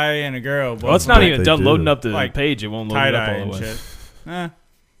guy and a girl. Well, it's not bet even they done do. loading up the Like, page. It won't load tie it up dye all and the way. shit.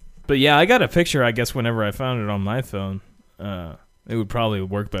 But yeah, I got a picture, I guess, whenever I found it on my phone. It would probably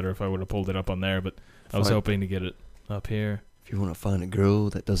work better if I would have pulled it up on there, but I was Fine. hoping to get it up here. If you want to find a girl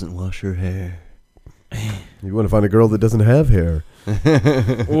that doesn't wash her hair. You want to find a girl that doesn't have hair.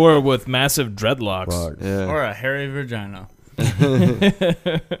 Or with massive dreadlocks. Fuck. Yeah. Or a hairy vagina.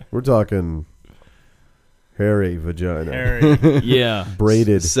 We're talking hairy vagina, Harry. Yeah.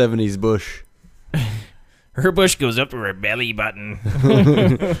 braided. 70s bush. Her bush goes up to her belly button.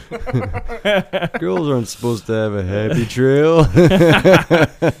 Girls aren't supposed to have a happy trail.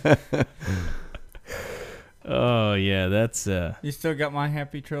 Oh yeah, that's You still got my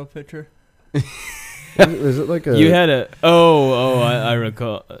happy trail picture? Is it like a? you had a I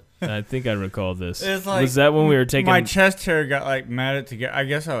recall. I think I recall this. It's like was that when we were taking? My chest hair got like matted together. I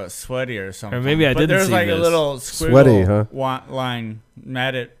guess I was sweaty or something. Or maybe I but didn't there's see like this. a little squiggle Sweaty, huh? line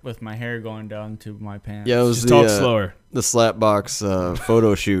matted with my hair going down to my pants. Yeah, it was Just talk the slower. Slapbox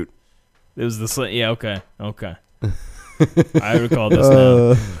photo shoot. It was the yeah. Okay. I recall this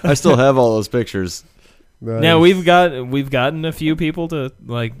now. I still have all those pictures. Nice. Now we've gotten a few people to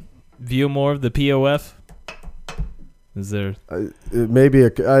like view more of the POF. Is there? It may be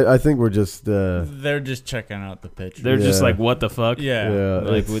I think we're just. They're just checking out the picture. They're just Yeah. like, what the fuck? yeah.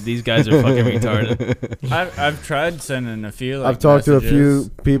 Like these guys are fucking retarded. I've tried sending a few. Like, I've talked to a messages,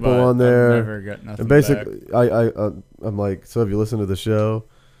 few people but on there. I've never got nothing And basically, I'm like, so have you listened to the show?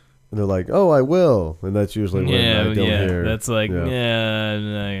 And they're like, oh, I will. And that's usually when I don't hear. That's like, Yeah.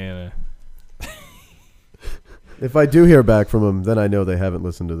 yeah. If I do hear back from them, then I know they haven't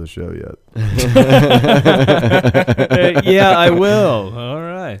listened to the show yet. Yeah, I will. All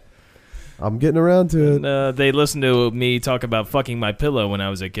right. I'm getting around to it. And, they listened to me talk about fucking my pillow when I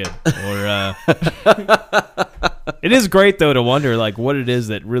was a kid. Or it is great though to wonder like what it is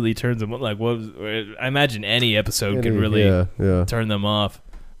that really turns them like. What I imagine any episode could really yeah. turn them off,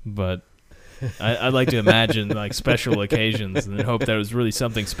 but I like to imagine like special occasions and hope that it was really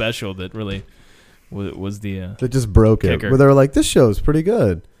something special that really was the. They just broke Kicker. it. But they were like, this show's pretty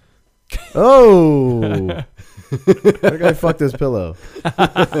good. Oh. That guy fucked his pillow.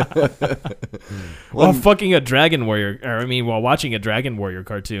 While fucking a Dragon Warrior, while watching a Dragon Warrior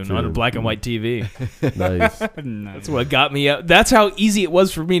cartoon on a black and white TV. Nice. That's what got me up. That's how easy it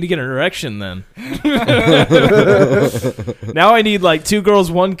was for me to get an erection then. Now I need like 2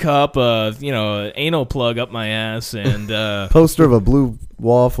 girls, 1 cup, an anal plug up my ass and Poster of a blue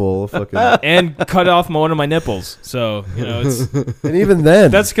waffle. Fucking. and cut off one of my nipples. So, it's And even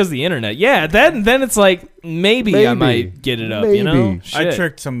then. that's because the internet. Yeah, then it's like maybe I might get it up, Maybe. I Shit.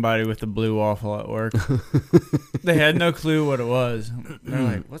 tricked somebody with a blue waffle at work. They had no clue what it was. They're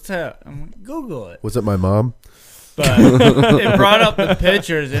like, "What's that?" I'm like, "Google it." Was it my mom? But it brought up the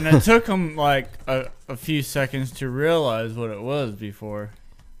pictures, and it took him like a few seconds to realize what it was before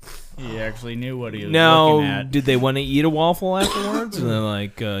he actually knew what he was looking Now, at. did they want to eat a waffle afterwards? And they're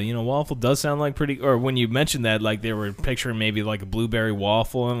like, waffle does sound like pretty. Or when you mentioned that, like they were picturing maybe like a blueberry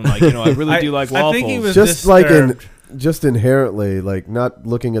waffle, and like I really do like waffles. I think he was Just disturbed. just inherently, like not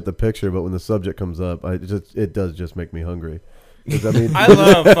looking at the picture, but when the subject comes up, it does just make me hungry. 'Cause, I mean, I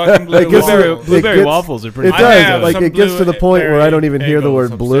love fucking It gets to the- blueberry gets- waffles are it pretty. does. I have Like some it gets to the point where I don't even hear the blueberry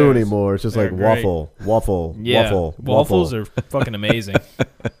word blue bagels anymore. It's just They're like great. waffle, Yeah, waffle. waffles are fucking amazing.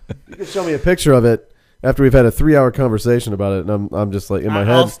 You can show me a picture of it after we've had a 3-hour conversation about it, and I'm just like in my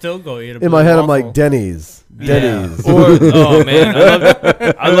I'll head. still go eat a In my blue head, I'm waffle. like Denny's. Denny's. Or oh man,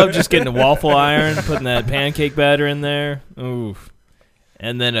 I love just getting a waffle iron, putting that pancake batter in there. Oof.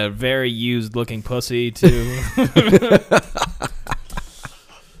 And then a very used looking pussy too.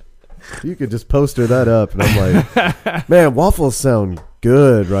 You could just poster that up, and I'm like, man, waffles sound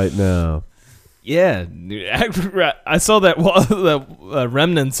good right now. Yeah, I saw the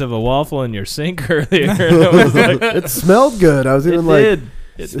remnants of a waffle in your sink earlier. And I was like, It smelled good. I was it even like, did.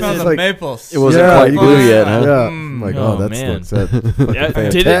 It It's Smells just of like- maples. It wasn't Yeah, quite you blue can- yet, huh? yeah. I'm like, Oh, oh, man. looks that Yeah,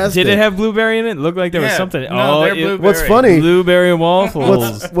 fantastic. did it have blueberry in it? It looked like there was Yeah. something. No, they're blueberry. What's funny? Blueberry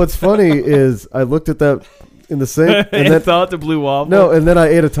waffles. What's funny is I looked at that in the sink, and and then thought the blue waffle. no, and then I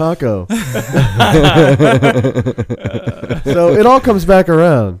ate a taco. So it all comes back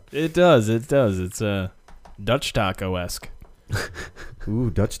around. It does. It does. It's Dutch taco-esque. Ooh,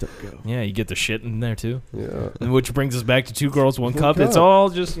 Dutch taco. Yeah, you get the shit in there too. Yeah. And which brings us back to 2 girls, 1 cup. cup. It's all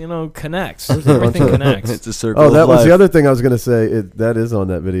just connects. Everything connects. It's a circle. Oh, that of was life. the other thing I was gonna say. That is on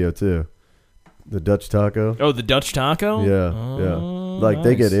that video too. The Dutch taco. Oh, the Dutch taco. Yeah, yeah. Oh, Like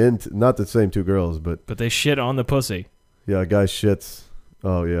they get nice. into not the same 2 girls, but but they shit on the pussy yeah, a guy shits.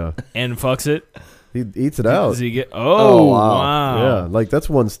 Oh yeah, and fucks it. he eats it out. Does he get? Oh, wow. wow. Yeah, like that's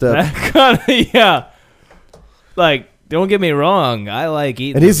one step. That kinda, yeah. Like, don't get me wrong. I like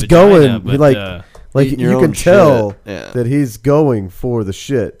eating. And the he's vagina, going, But, he Like Eating your you own can tell shit. Yeah. that he's going for the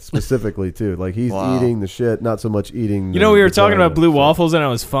shit specifically too. Like he's Wow. eating the shit, not so much eating. You know, we were talking vagina. about blue So- waffles, and I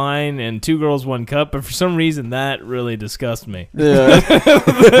was fine, and 2 girls, 1 cup, but for some reason that really disgusts me. Yeah.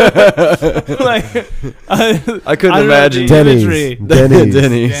 Like, I couldn't I don't know, imagine. the Denny's. imagery. Denny's.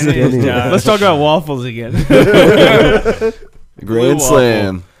 Denny's. Denny's, Josh. Let's talk about waffles again. Grand waffle.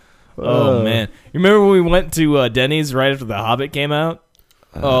 Slam. Oh man, you remember when we went to Denny's right after The Hobbit came out?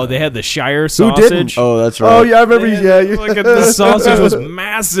 Oh, they had the Shire Who didn't? sausage. Oh, that's right. Oh yeah, I remember. They had, Yeah, you, like the sausage was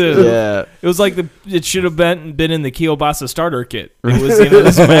massive. Yeah. It was like it should have been in the Kielbasa starter kit. It was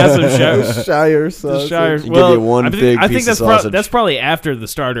this massive Shire. Shire The sausage. Shire. You give Well, you one I big think piece of that's sausage. that's probably after the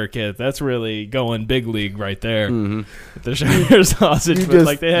starter kit. That's really going big league right there. Mhm. The Shire sausage, You but just,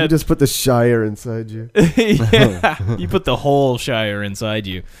 like they you had. just put the Shire inside you. Yeah, you put the whole Shire inside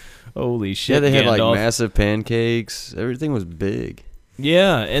you. Holy shit! Yeah, they had like Gandalf. massive pancakes. Everything was big.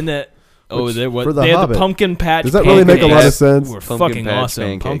 Yeah, and that. Oh, Which, they what? for the They had Hobbit, the pumpkin patch. does that really make a lot of pancakes. sense? Were Pumpkin fucking patch awesome.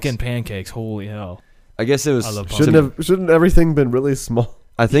 pancakes. Pumpkin pancakes. Holy hell! I guess it was. I love Shouldn't everything been really small?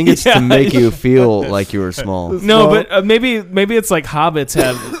 I think it's Yeah. to make you feel like you were small. No, Small. but maybe it's like hobbits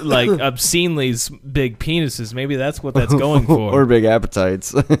have like obscenely big penises. Maybe that's what that's going for. Or big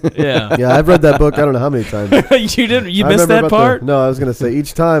appetites. Yeah. Yeah, I've read that book. I don't know how many times. You didn't. You I missed remember that about part. No, I was gonna say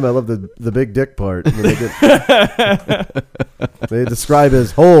each time I love the big dick part. When they describe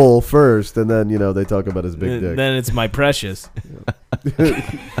his hole first, and then they talk about his big dick. Then it's my precious.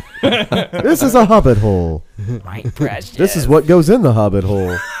 This is a hobbit hole. My precious. This is what goes in the hobbit hole.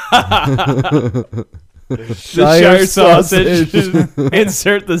 The Shire sausage.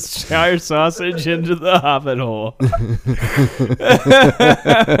 Insert the Shire sausage into the hobbit hole.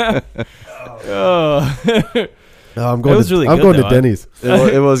 Oh. Oh, I'm going. was really I'm good, going though. to Denny's.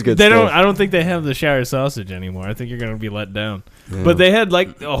 It was good They stuff. don't. I don't think they have the Shire sausage anymore. I think you're gonna be let down. But they had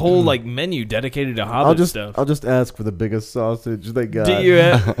like a whole like menu dedicated to Hobbit stuff. I'll just ask for the biggest sausage they got. Do you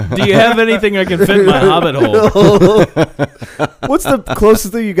have anything I can fit in my Hobbit hole? What's the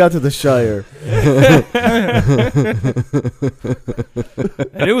closest thing you got to the Shire?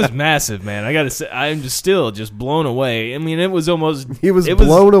 And it was massive, man. I gotta say, I'm still blown away. I mean, it was almost. He was It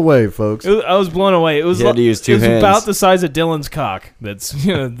blown away, folks. I was blown away. It was. You had to use 2 it was hands. about the size of Dylan's cock. That's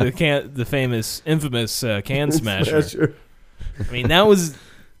the famous, infamous can smasher. Smasher. I mean, that was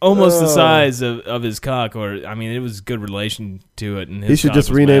almost the Oh. size of his cock, or I mean, it was good relation to it. And his He should cock just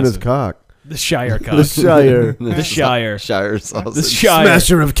was rename his massive. cock. The Shire cock. The Shire. The Shire. Shire sausage. The Shire.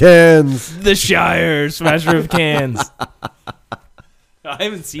 Smasher of cans. The Shire. Smasher of cans. I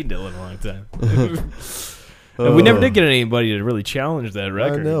haven't seen Dylan in a long time. And we never did get anybody to really challenge that I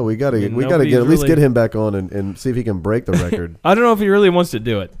record. know. We gotta I mean, at least nobody's get him back on and see if he can break the record. I don't know if he really wants to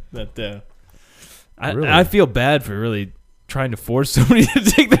do it. But Really? I feel bad for really trying to force somebody to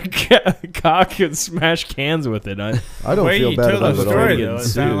take their cock and smash cans with it. I don't Way feel you bad told about the it at story, all. though, it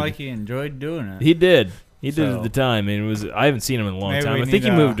Sued. sounded like he enjoyed doing it. He did. He did So- at the time. I mean, I haven't seen him in a long Maybe time. we I think he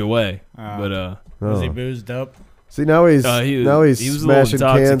need, moved away. Was Oh. he boozed up? See, now he's he now he's was a little smashing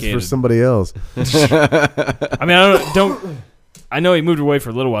cans for intoxicated. somebody else. I mean, I don't. I know he moved away for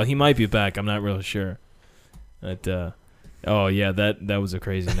a little while. He might be back. I'm not really sure. But oh yeah, that was a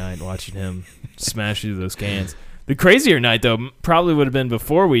crazy night watching him smash through those cans. The crazier night though probably would have been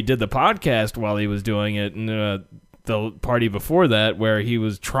before we did the podcast while he was doing it, and the party before that where he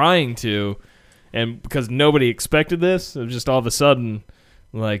was trying to, and because nobody expected this, it was just all of a sudden,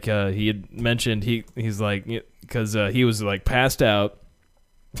 like he had mentioned he's like because he was like passed out,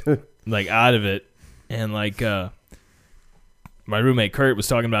 like out of it, and like. My roommate Kurt was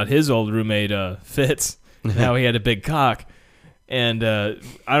talking about his old roommate Fitz, and how he had a big cock, and I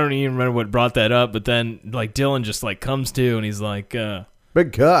don't even remember what brought that up. But then like Dylan just like comes to, and he's like,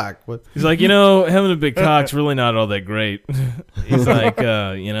 Big cock. What? having a big cock's really not all that great. He's like,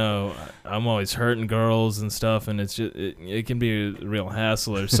 I'm always hurting girls and stuff, and it's just it can be a real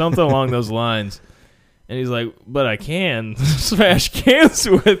hassle or something along those lines. And he's like, but I can smash cans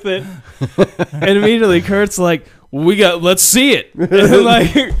with it. And immediately Kurt's like, let's see it. And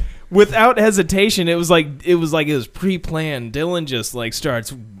like without hesitation, it was like it was pre-planned. Dylan just like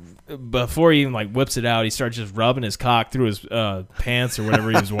starts before he even like whips it out, he starts just rubbing his cock through his pants or whatever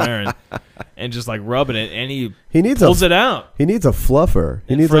he was wearing, and just like rubbing it, and he He pulls it out. He needs a fluffer.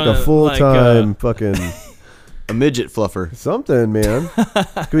 He In needs like front a of, full time like, fucking A midget fluffer. something, man.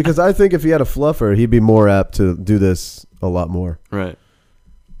 Because I think if he had a fluffer, he'd be more apt to do this a lot more. Right.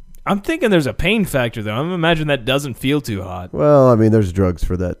 I'm thinking there's a pain factor though. I'm imagining that doesn't feel too hot. Well, I mean, there's drugs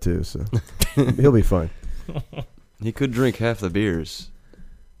for that too, so he'll be fine. He could drink half the beers.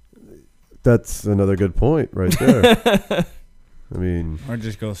 That's another good point right there. I mean, Or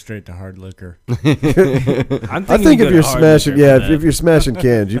just go straight to hard liquor. I'm I think if you're smashing, if you're smashing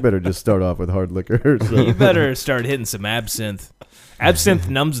cans, you better just start off with hard liquor. So. You better start hitting some absinthe. Absinthe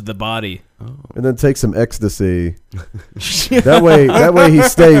numbs the body. And then take some ecstasy. that way he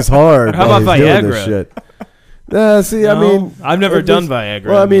stays hard. How while about he's doing Viagra? this shit. See, I No, mean, I've never it done just- Viagra.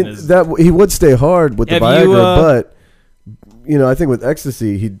 Well, I mean, it's- that he would stay hard with the Have Viagra, you, but I think with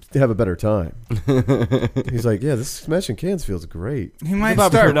ecstasy he'd have a better time. He's like, yeah, this smashing cans feels great. He might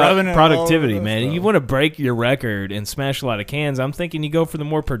about start rubbing it all productivity, over man. stuff. You want to break your record and smash a lot of cans. I'm thinking you go for the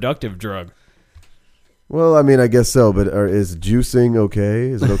more productive drug. Well, I mean, I guess so, but is juicing okay?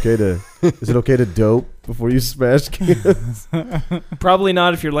 Is it okay to dope before you smash cans? Probably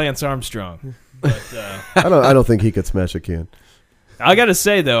not if you're Lance Armstrong. But I don't think he could smash a can. I gotta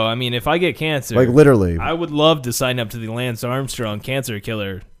say though, I mean, if I get cancer, Like literally. I would love to sign up to the Lance Armstrong cancer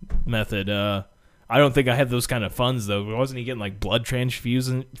killer method. I don't think I have those kind of funds though. Wasn't he getting like blood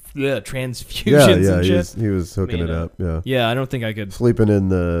transfusions Yeah, and shit? he was hooking I mean, it up. Yeah, Yeah, I don't think I could. sleeping in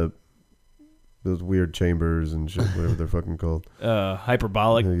those weird chambers and shit, whatever they're fucking called.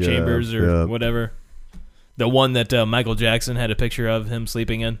 Hyperbolic Yeah, chambers or yeah. whatever. The one that Michael Jackson had a picture of him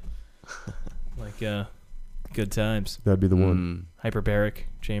sleeping in. Like, good times. That'd be the one. Hyperbaric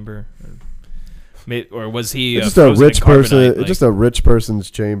chamber. Or was he It's just a frozen in rich person. carbonite, It's like- just a rich person's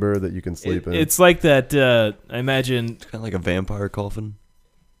chamber that you can sleep in. It's like that, I imagine. Kind of like a vampire coffin.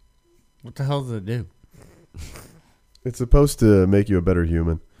 What the hell does it do? It's supposed to make you a better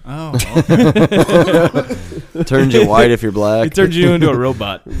human. Oh, Turns you white if you're black. It turns you into a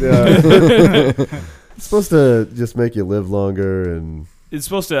robot. Yeah. It's supposed to just make you live longer and It's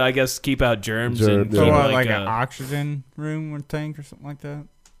supposed to, I guess, keep out germs Germ- and yeah. so keep, what, like, like an oxygen room or tank or something like that?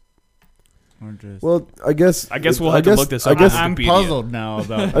 Or just? well, I guess we'll have to look this I up. guess I'm Wikipedia. puzzled now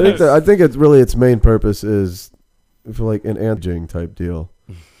about. I think it's really its main purpose is for like an anti-aging type deal.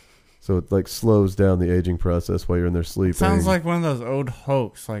 So it like slows down the aging process while you're in there sleeping. Sounds like one of those old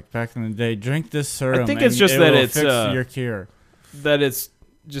hoax, like back in the day. Drink this serum. I think and it's just it that will it's, fix your cure. that it's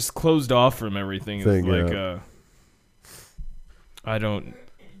just closed off from everything. It's Thing, like, yeah. I don't.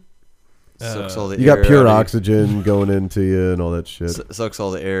 Sucks all the you got air pure out of oxygen going into you and all that you. shit. Sucks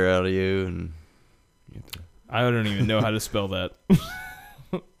all the air out of you and you have to I don't even know how to spell that.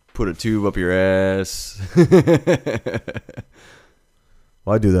 put a tube up your ass.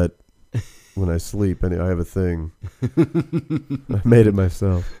 Well, I do that when I sleep, and I have a thing. I made it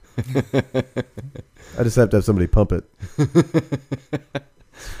myself. I just have to have somebody pump it.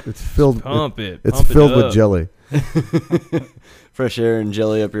 It's filled. Pump it. It's pump it filled up. with jelly. Fresh air and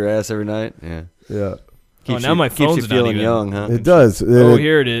jelly up your ass every night. Yeah. Yeah, Keeps now you, my keeps you phone's not feeling even- young, huh? it does. Oh, It-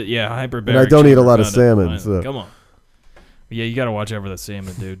 here it is. Yeah, hyperbaric. And I don't eat a lot of chamber. Found it. salmon, Fine. so- Come on. Yeah, you got to watch out for that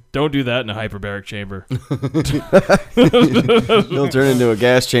salmon, dude. Don't do that in a hyperbaric chamber. You'll turn into a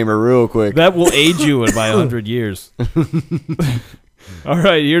gas chamber real quick. That will age you by 100 years. All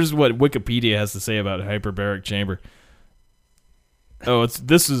right, here's what Wikipedia has to say about a hyperbaric chamber. Oh,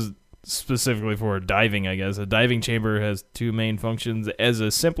 this is specifically for diving, I guess. A diving chamber has two main functions as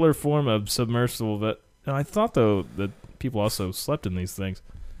a simpler form of submersible. I thought though that people also slept in these things,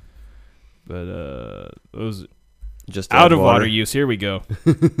 but those Just out of water use. Here we go.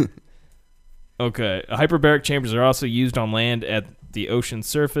 Okay, hyperbaric chambers are also used on land at the ocean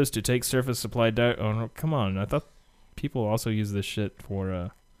surface to take surface supply. Oh no, come on! I thought people also use this shit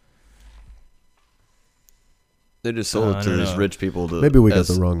for. They just sold I it to don't these know. rich people to maybe we got as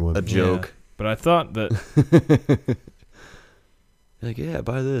the wrong one. a joke. But I thought that Like, yeah,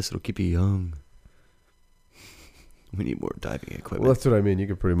 buy this. It'll keep you young. We need more diving Well, equipment. that's what I mean. You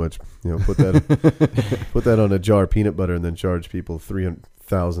could pretty much, put that on a jar of peanut butter and then charge people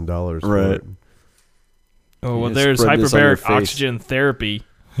 $300,000 for Right. it. oh well, You there's spread this on your hyperbaric face. oxygen therapy.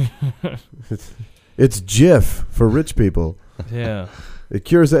 It's Jif for rich people. Yeah. It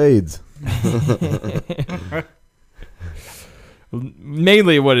cures AIDS.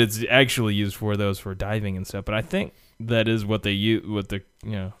 Mainly what it's actually used for, though, is for diving and stuff. But I think that is what they use.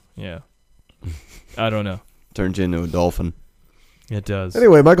 Yeah. I don't know. Turns you into a dolphin. It does.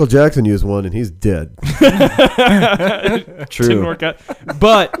 Anyway, Michael Jackson used one and he's dead. Didn't True. work out.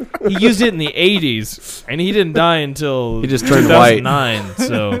 But he used it in the 80s, and he didn't die until He just turned white. 2009.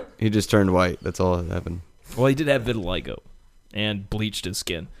 So, He just turned white. That's all that happened. well, he did have vitiligo and bleached his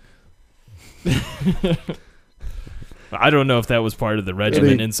skin. I don't know if that was part of the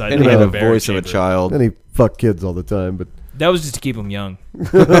regimen inside And the he had a hyperbaric voice of a chamber. child. And he fucked kids all the time, but That was just to keep him young.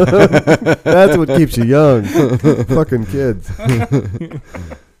 that's what keeps you young. Fucking kids.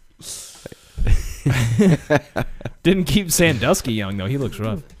 Didn't keep Sandusky young, though. He looks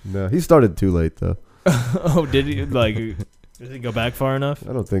rough. No, he started too late, though. Oh, did he? Like, Did it go back far enough?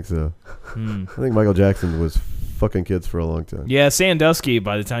 I don't think so. Hmm. I think Michael Jackson was fucking kids for a long time. Yeah, Sandusky,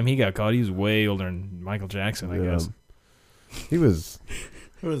 by the time he got caught, he was way older than Michael Jackson, I Yeah. guess. He was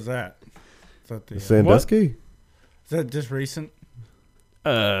Who is that? Is that the? Sandusky. Is that just recent?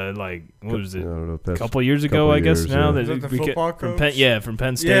 Like, what was I it? don't know, A past couple years ago, couple I guess, years, now. yeah. That Is that the we get- football from coach? Penn, from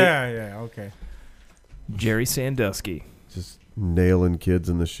Penn State. Yeah, okay. Jerry Sandusky. Just nailing kids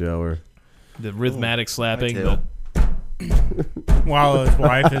in the shower. The rhythmic slapping. tail. While his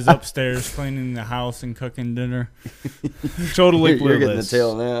wife is upstairs cleaning the house and cooking dinner. Totally You're getting the clueless.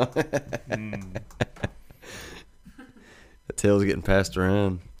 tail now. Mm. The tail's getting passed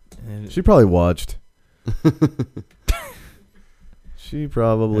around. And- She probably watched. She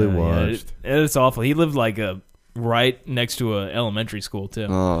probably Yeah, watched. it's awful. He lived like right next to a elementary school too.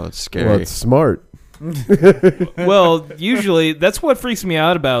 Oh, it's scary. Well, it's smart. Well, usually that's what freaks me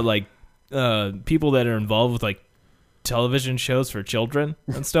out about like people that are involved with like television shows for children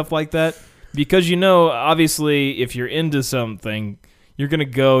and stuff like that. Because obviously, if you're into something, you're gonna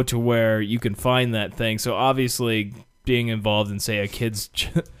go to where you can find that thing. So obviously, being involved in say a kids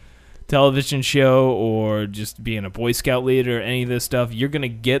television show or just being a Boy Scout leader or any of this stuff, you're gonna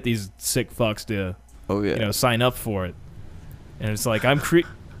get these sick fucks to Oh yeah. sign up for it. And it's like I'm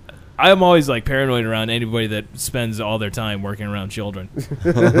always like paranoid around anybody that spends all their time working around children.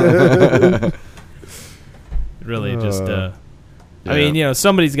 Really, just I mean,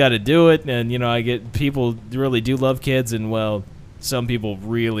 somebody's got to do it, and I get people really do love kids, and well, some people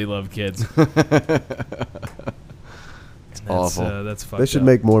really love kids. That's awful. That's fucked They should up.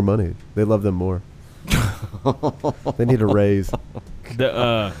 make more money. They love them more. They need a raise.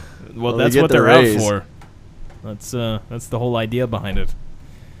 Well, Well, that's they get what the they're raise. out for. That's the whole idea behind it.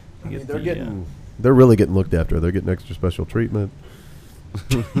 They're really getting looked after. They're getting extra special treatment.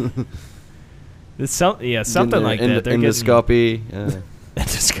 It's something like that. They're endoscopy.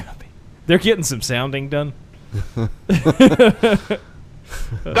 endoscopy. They're getting some sounding done.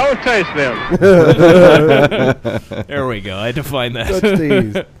 Don't taste them. There we go. I defined that. Touch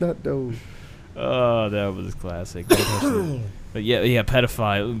these, not those. Oh, that was classic. But yeah,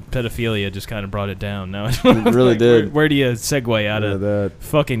 pedophilia just kind of brought it down. Now It really did. Where do you segue out Yeah, of that.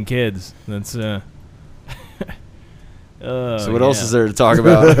 fucking kids? That's So what else is there to talk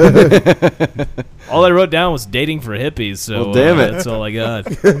about? All I wrote down was dating for hippies. So Well, damn it. that's all I got.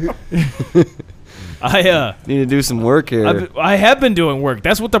 I Need to do some work here. I have been doing work.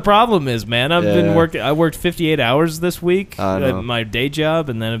 That's what the problem is, man. I've been Yeah. working. I worked 58 hours this week I know. at my day job,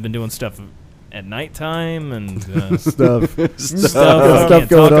 and then I've been doing stuff at nighttime and Stuff. stuff I Stuff can't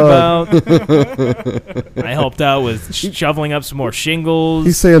going talk about. I helped out with shoveling up some more shingles.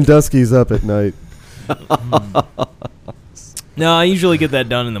 He's Sandusky's up at night. No, I usually get that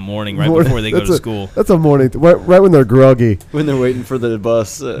done in the morning, right Morning- before they go that's to a- school. That's a morning. Right when they're groggy. When they're waiting for the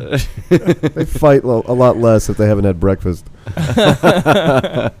bus. They fight a lot less if they haven't had breakfast.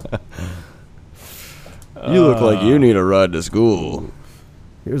 You look like you need a ride to school.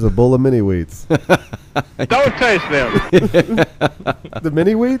 Here's a bowl of mini wheats. Don't taste them. The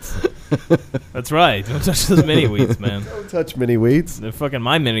mini wheats? That's right. Don't touch those mini wheats, man. Don't touch mini wheats. They're fucking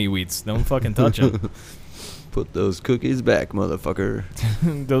my mini wheats. Don't fucking touch them. Put those cookies back, motherfucker.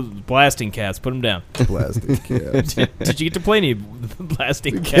 Those blasting caps. Put them down. Plastic caps. Did you get to play any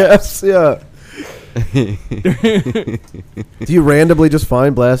blasting caps? Caps, yeah. Do you randomly just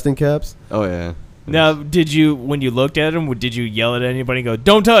find blasting caps? Oh yeah. Now, did you, when you looked at them, did you yell at anybody and go,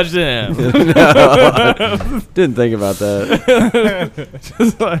 "Don't touch them"? Didn't think about that.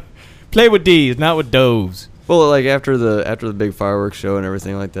 Just like, play with these, not with those. Well, like after the big fireworks show and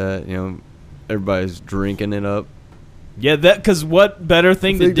everything like that, everybody's drinking it up. Yeah, because what better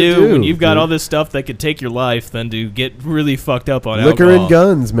thing to Thing to do do, when you've got dude. all this stuff that could take your life than to get really fucked up on Liquor alcohol? and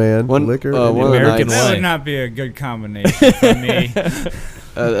guns, man. One- Liquor one and of the American nights- That way. would not be a good combination for me.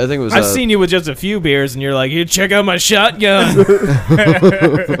 I think it was. I've seen you with just a few beers, and you're like, "Here, check out my shotgun.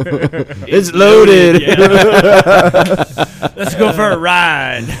 It's loaded. Yeah. Let's go for a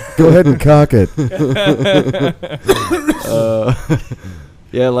ride. Go ahead and cock it.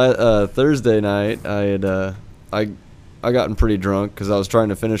 Thursday night I had I gotten pretty drunk because I was trying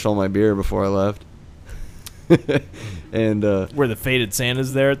to finish all my beer before I left. And Were the faded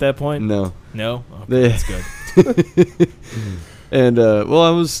Santas there at that point? no. No? Okay, They- that's good. And I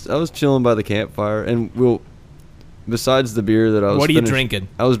was chilling by the campfire, and besides the beer that I was What are you finished- drinking?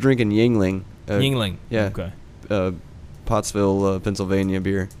 I was drinking Yingling. Yingling. yeah. Okay. Pottsville, Pennsylvania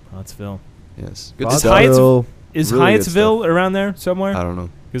beer. Pottsville. Yes. Good Is stuff. Pottsville. Is Really good Hyattsville around there somewhere? I don't know.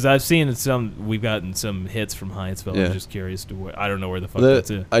 Because I've seen we've gotten some hits from Hyattsville. Yeah. I'm just curious to where. I don't know where the fuck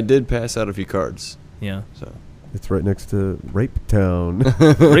that's at. I did pass out a few cards. Yeah. So It's right next to Rape Town.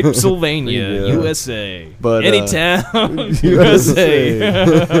 Ripsylvania, Yeah. USA. But, Any town, USA.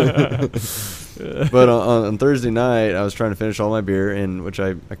 USA. But on Thursday night, I was trying to finish all my beer, and which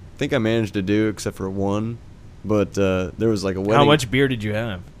I think I managed to do, except for one. But there was like a wedding. How much beer did you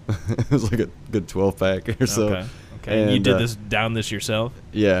have? It was like a good 12-pack or so. Okay. Okay. And you And, did this down this yourself?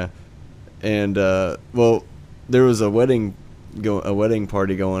 Yeah, and well, there was a wedding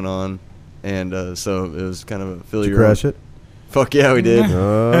party going on, and so it was kind of a fill Did you your crash own. it? Fuck yeah, we did.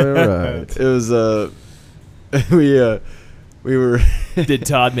 All right. It was we were Did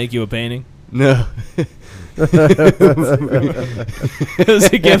Todd make you a painting? no. It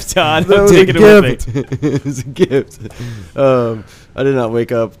was a gift, Todd. That I'm was a taking it with gift. me. It was a gift. I did not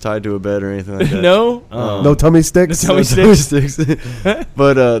wake up tied to a bed or anything like that. No? No tummy sticks? No tummy No sticks? sticks.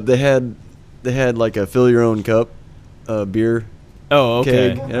 But they had like a fill your own cup beer. Oh,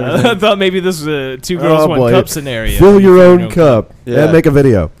 okay. Keg, everything. I thought maybe this was a two girls, Oh, one boy. cup scenario. Fill You your own no cup. Yeah. And make a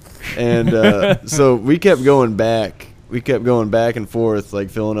video. And so we kept going back. We kept going back and forth, like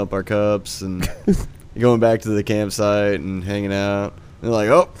filling up our cups and going back to the campsite and hanging out. And they're like,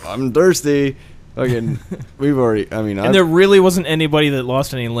 "Oh, I'm thirsty." Fucking, we've already. I mean, And there really wasn't anybody that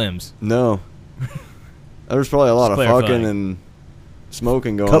lost any limbs. no. There was probably a lot of Just fucking clarifying. and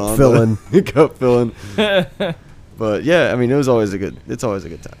smoking going Cup on. filling. but- cup filling. But yeah, I mean, it's always a good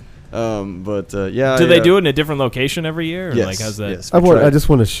time. But yeah. Do they do it in a different location every year? Or Yes. like, how's that? Yes. I we tried. just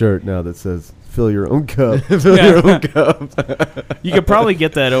want a shirt now that says "Fill your own cup." Fill your own cup. You could probably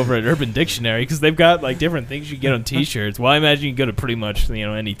get that over at Urban Dictionary because they've got like different things you can get on T-shirts. Well, I imagine you can go to pretty much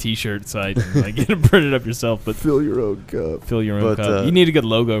any T-shirt site and like get it printed up yourself. But Fill your own cup. fill your own But, cup. You need a good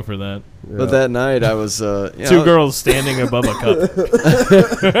logo for that. Yeah. But that night I was Two girls standing above a cup.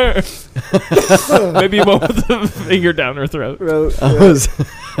 Maybe one with a finger down her throat. I was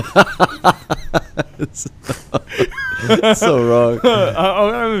it's so wrong.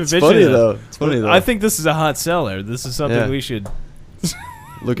 It's Funny though. It's funny though. I think this is a hot seller. This is something Yeah. we should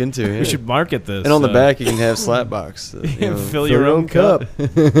Look into it. we should market this. And on the back you can have Slapbox. fill your own cup.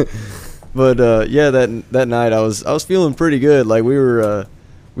 But yeah, that night I was feeling pretty good. Like we were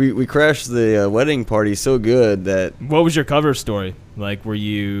we crashed the wedding party so good that What was your cover story? Like, were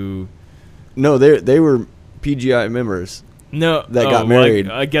you? no, they were PGI members. No, That got well, married.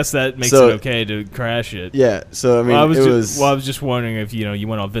 I guess that makes So- it okay to crash it. Yeah. So I mean, I was it ju- was. Well, I was just wondering if you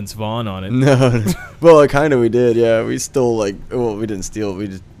went on Vince Vaughn on it. No, well, kind of we did. Yeah, we stole we didn't steal. We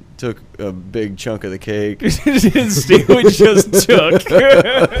just took a big chunk of the cake. Didn't steal, we just took.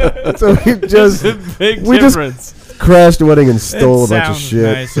 So we just Big we just- difference. crashed a wedding and stole a It bunch of sounds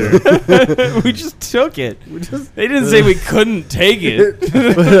shit. nicer. We just took it. They didn't say we couldn't take it.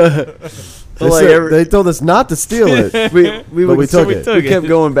 They, Like said- every- they told us not to steal it. we But we took we it. took we it. kept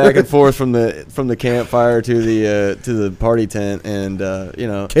going back and forth from the campfire to the party tent, and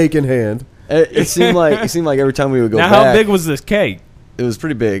Cake in hand. it seemed like every time we would go Now, back, how big was this cake? it was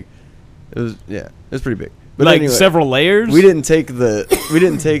pretty big. It was pretty big. But Like anyway, several layers? we didn't take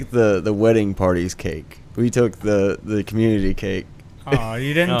the wedding party's cake. We took the community cake. Oh,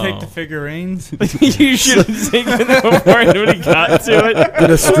 you didn't take Oh. the figurines? You should have taken it before anybody got to it.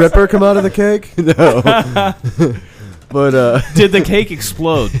 Did a stripper come out of the cake? No, but Did the cake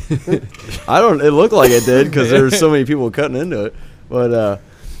explode? I don't. It looked like it did because there were so many people cutting into it. But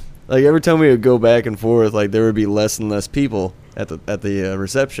like every time we would go back and forth, like there would be less and less people at the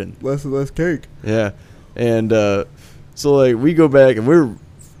reception. Less and less cake. Yeah, and so like we go back and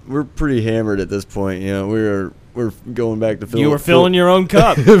we're pretty hammered at this point. We're going back to fill. You were filling your own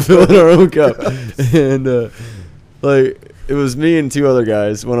cup. filling our own cup, and like it was me and two other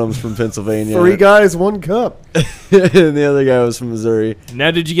guys. One of them's from Pennsylvania. 3 guys, 1 cup. And the other guy was from Missouri.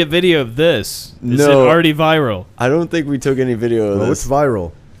 Now, did you get video of this? Is it No. already viral? I don't think we took any video of Oh, it's this,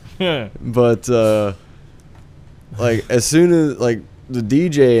 viral. but like as soon as like the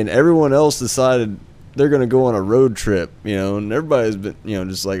DJ and everyone else decided they're gonna go on a road trip, and everybody's been,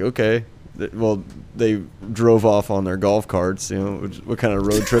 just like, okay. Well, they drove off on their golf carts. What kind of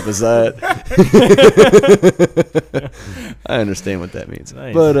road trip is that? I understand what that means.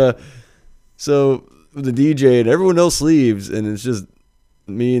 Nice. But so the DJ and everyone else leaves, and it's just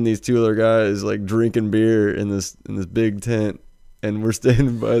me and these two other guys like drinking beer in this big tent, and we're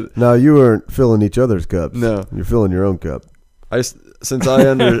standing by. Now, you weren't filling each other's cups. No. You're filling your own cup. Since I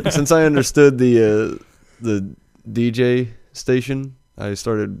understood the DJ station, I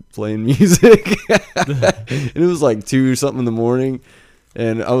started playing music, and it was like 2 something in the morning,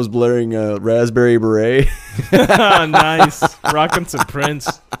 and I was blaring Raspberry Beret. Nice. Rocking some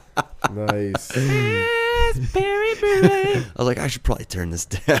Prince. Nice. Raspberry beret. I was like, I should probably turn this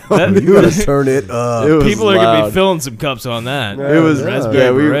down. That- You gotta turn it up. It was People are gonna be loud. filling some cups on that. It was- raspberry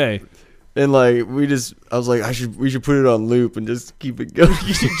yeah, we- beret. And like I was like, we should put it on loop and just keep it going.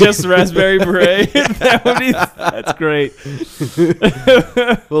 Just raspberry beret. That's great.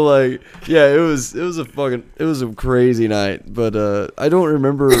 Well, like, yeah, it was a crazy night, but I don't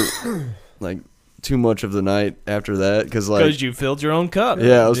remember like too much of the night after that because Because you filled your own cup.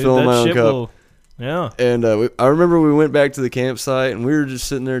 Yeah, I was filling that my own shit cup. Yeah. And I remember we went back to the campsite and we were just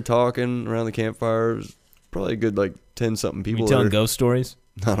sitting there talking around the campfire. It was probably a good like 10-something people. You telling there. ghost stories?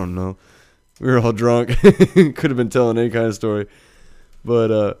 I don't know. We were all drunk. Could have been telling any kind of story.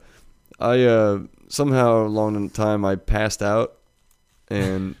 But I somehow along the time I passed out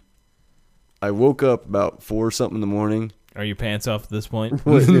and I woke up about 4-something in the morning. Are your pants off at this point?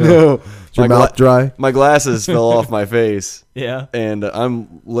 What, No. Is your mouth dry? My glasses fell off my face Yeah. and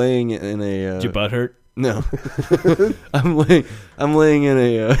I'm laying in a Did your butt hurt? no. I'm laying in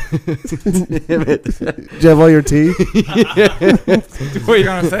a damn it. Did you have all your teeth? Were you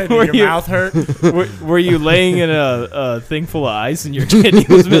gonna say, Were did you- your mouth hurt? Were you laying in a thing full of ice and your kidney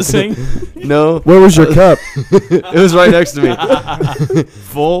was missing? No. Where was your cup? It was right next to me.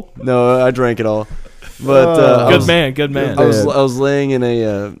 Full? No, I drank it all. But I Good was, man, good man. I was laying in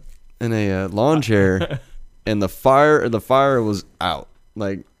a lawn chair, and the fire was out.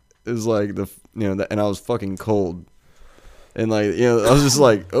 Like it was like and I was fucking cold, and like I was just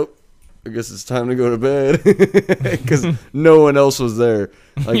like, oh, I guess it's time to go to bed because no one else was there.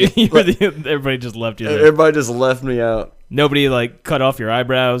 Like Everybody just left you there. everybody just left me out. Nobody like cut off your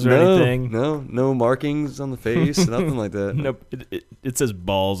eyebrows or anything. No markings on the face, nothing like that. Nope. It says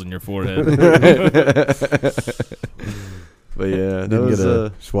balls in your forehead. But yeah, that Didn't was get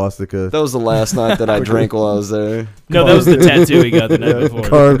a swastika that was the last night that I drank while I was there. No, that was the tattoo he got the night before.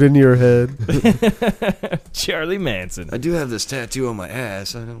 carved into your head. Charlie Manson. I do have this tattoo on my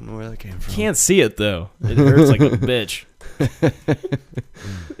ass. I don't know where that came from. Can't see it though. It hurts like a bitch.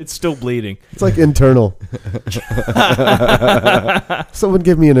 It's still bleeding. It's like internal. Someone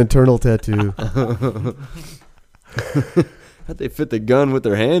give me an internal tattoo. How'd they fit the gun with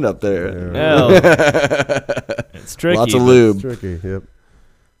their hand up there? Hell, it's tricky. Lots of but lube. Tricky. Yep.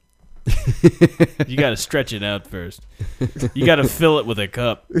 You got to stretch it out first. You got to fill it with a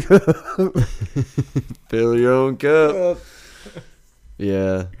cup. Fill your own cup.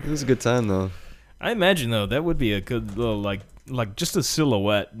 Yeah, it was a good time though. I imagine though that would be a good little like just a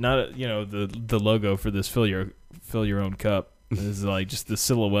silhouette, not the logo for this fill your own cup. This is like just the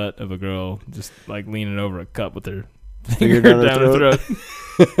silhouette of a girl just like leaning over a cup with her finger down her down her throat.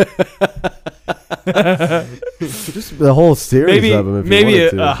 Just the whole series Maybe of them. If maybe you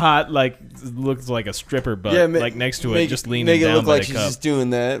wanted to. a hot like looks like a stripper butt like next to it, just leaning make it down look by like the she's cup. just doing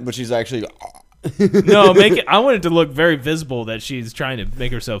that, but she's actually. No, make it. I want it to look very visible that she's trying to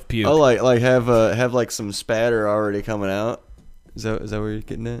make herself puke. Oh, like have like some spatter already coming out. Is that where you're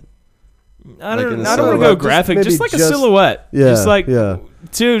getting at? I like don't. in a I don't want to silhouette. go graphic. Just Just like maybe a silhouette. Yeah, Just like yeah.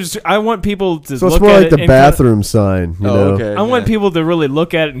 I want people to So look it's more at like it the and bathroom sign. You know? Okay. I want people to really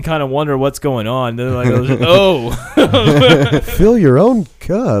look at it and kind of wonder what's going on. They're like, oh, Fill your own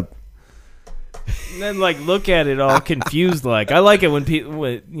cup. and then like look at it all confused. Like I like it when people,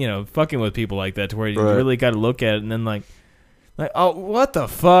 fucking with people like that, to where you Right. really got to look at it and then like, oh, what the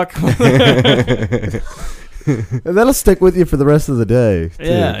fuck? And that'll stick with you for the rest of the day. too.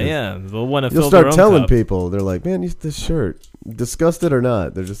 yeah. They'll want to You'll fill their start own telling cup. people. They're like, man, this shirt. Disgusted or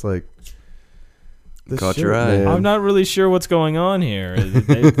not, they're just like, this Caught shirt, your eye. man. I'm not really sure what's going on here.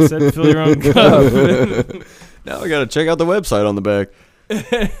 They said fill your own cup. Now I gotta check out the website on the back.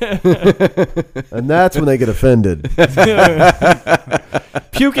 And that's when they get offended.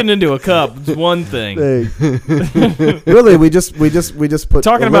 Puking into a cup is one thing. They, really, we just put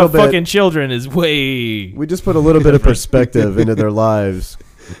Talking a little about bit, fucking children is way. We just put a little bit of perspective into their lives,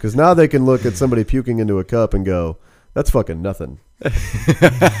 because now they can look at somebody puking into a cup and go, "That's fucking nothing."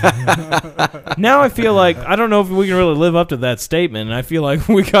 Now I feel like I don't know if we can really live up to that statement, and I feel like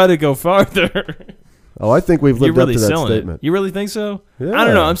we got to go farther. Oh, I think we've You're lived really up to that selling statement. it. You really think so? Yeah. I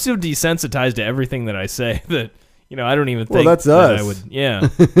don't know. I'm so desensitized to everything that I say that I don't even Well, think that's that I us. would. Yeah.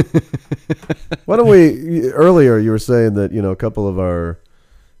 Why don't we? Earlier, you were saying that a couple of our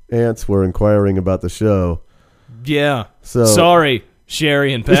aunts were inquiring about the show. Yeah. So Sorry,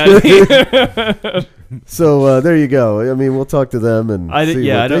 Sherry and Patty. So there you go. I mean, we'll talk to them and see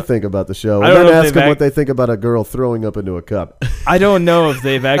what they think about the show, I and don't then know if ask they've them what they think about a girl throwing up into a cup. I don't know if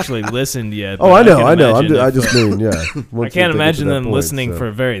they've actually listened yet. Oh, but I know. can I imagine I if, just mean, yeah. I once can't they get to imagine that them point, listening so.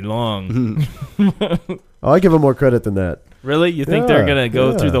 for very long. Oh, I give them more credit than that. Really? You think they're gonna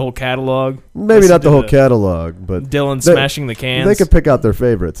go through the whole catalog? Maybe Listen not the to whole catalog, but Dylan they- smashing the cans. they could pick out their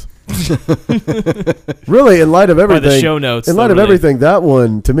favorites. Really, in light of By everything, the show notes. in light they'll of really- everything, that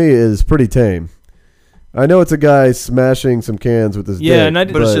one to me is pretty tame. I know it's a guy smashing some cans with his Yeah, dick, and I-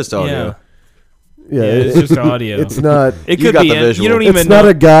 But it's just audio. yeah, it's just audio. It's not. It You could got be. the visual. You don't It's even not know.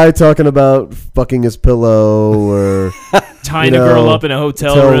 a guy talking about fucking his pillow or Tying you a girl know, up in a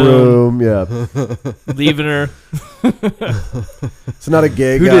hotel room. Yeah, leaving her. it's not a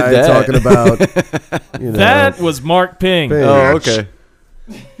gay Who did guy that? talking about. You know, That was Mark Ping. Ping. Oh, okay.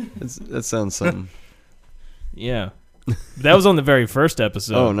 That sounds something. Yeah, that was on the very first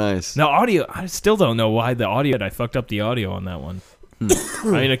episode. Oh, nice. Now audio. I still don't know why the audio. I fucked up the audio on that one. I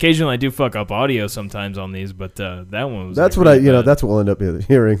mean, occasionally I do fuck up audio sometimes on these, but that one was. that's like, what really bad. That's what we'll end up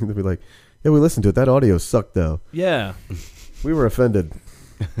hearing. They'll be like, "Yeah, we listened to it. That audio sucked, though. Yeah. We were offended."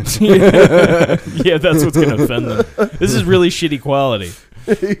 Yeah, that's what's gonna offend them. This is really shitty quality.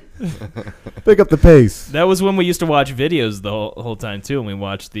 Pick up the pace. That was when we used to watch videos the whole time too, and we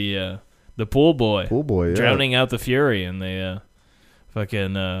watched the pool boy Oh boy, yeah. drowning out the fury, and they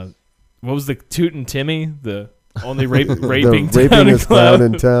fucking what was the Tootin' Timmy, the only raping the town in rapingest clown. clown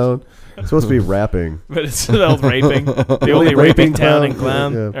in town. It's supposed to be rapping. But it's spelled raping. The only raping town in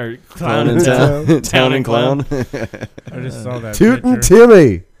clown, Yeah. or Clown clown in in town. town. Town and clown. I just saw that Tootin' picture.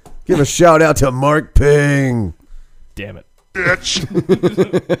 Timmy. Give a shout out to Mark Ping. Damn it.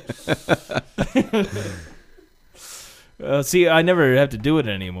 See, I never have to do it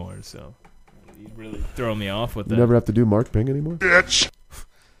anymore, so you really throw me off with You that. never have to do Mark Ping anymore.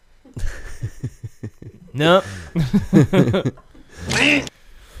 No.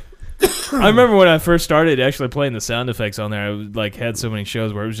 I remember when I first started actually playing the sound effects on there. I like had so many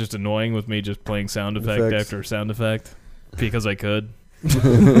shows where it was just annoying with me just playing sound effect Effects. after sound effect because I could.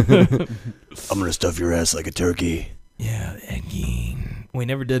 I'm gonna stuff your ass like a turkey. Yeah, again. We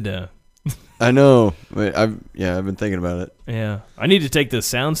never did that. I know. Wait, I've been thinking about it. Yeah, I need to take the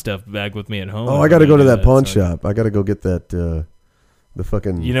sound stuff back with me at home. Oh, if I got to I'm go to gonna do that pawn so- shop. I got to go get that. The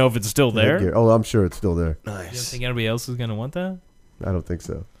fucking. You know if it's still there? headgear. Oh, I'm sure it's still there. You don't Nice. think anybody else is gonna want that? I don't think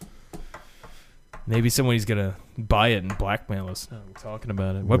so. Maybe somebody's gonna buy it and blackmail us. No, we're talking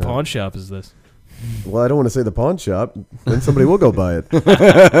about it. What No. pawn shop is this? Well, I don't want to say the pawn shop. Then somebody will go buy it.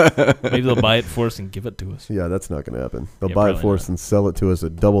 Maybe they'll buy it for us and give it to us. Yeah, that's not going to happen. They'll Yeah, buy it probably for not. us and sell it to us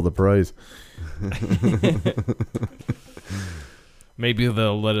at double the price. Maybe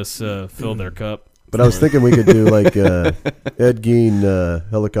they'll let us fill their cup. But I was thinking we could do like Ed Gein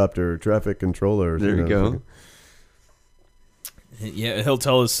helicopter traffic controller. There you go. Yeah, he'll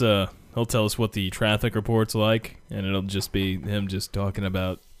tell us what the traffic report's like, and it'll just be him just talking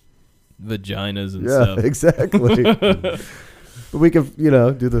about vaginas and Yeah, stuff. exactly. But we could,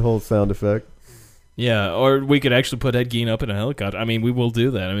 do the whole sound effect. Yeah, or we could actually put Ed Gein up in a helicopter. I mean, we will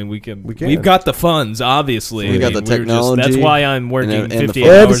do that. I mean, we can. We can. We've got the funds, obviously. We I got mean, the we're just- technology that's why I'm working and the 58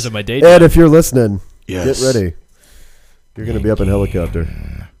 funds. hours of my day job. Ed, if you're listening, Yes. get ready. You're going to be up in helicopter.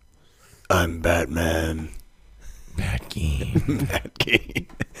 I'm Batman. Ed Gein. Batman.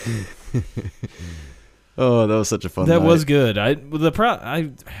 Oh, that was such a fun. That night. was good.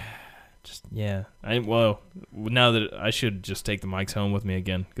 Now that I should just take the mics home with me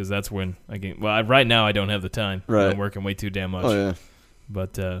again, because that's when I can. Well, right now I don't have the time. Right. I'm working way too damn much. Oh yeah.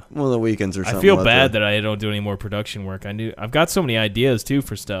 But One of the weekends or something. I feel like bad that I don't do any more production work. I've got so many ideas too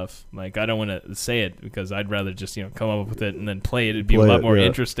for stuff. Like I don't want to say it because I'd rather just come up with it and then play it. It'd be Play a lot it, more yeah.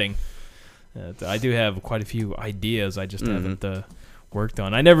 interesting. I do have quite a few ideas. I just Mm-hmm. haven't worked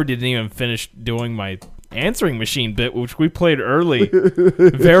on. I never did even finish doing my answering machine bit, which we played early,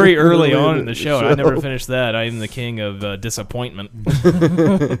 very early on in the show. I never finished that. I am the king of disappointment.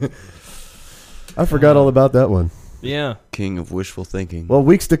 I forgot all about that one. Yeah, King of wishful thinking. Well,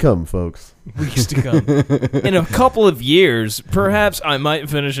 weeks to come, folks. weeks to come. In a couple of years, perhaps I might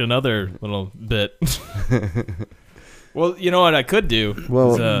finish another little bit. Well, you know what I could do?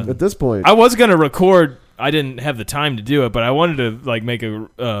 Well, is, at this point, I was gonna record. I didn't have the time to do it, but I wanted to make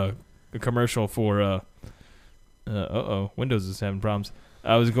a commercial for. Windows is having problems.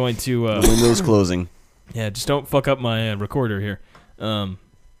 I was going to. The window's closing. Yeah, just don't fuck up my recorder here.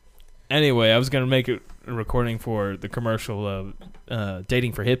 Anyway, I was gonna make a recording for the commercial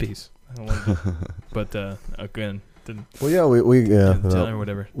 "Dating for Hippies," but again, didn't well, yeah, we have the time or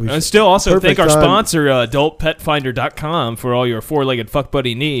whatever. we And should- still also perfect thank our time. sponsor, AdultPetFinder.com, for all your four-legged fuck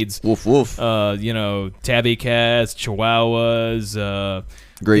buddy needs. Woof woof. Tabby cats, chihuahuas.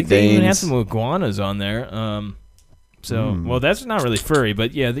 Great They even have Danes. some iguanas on there. Well, that's not really furry,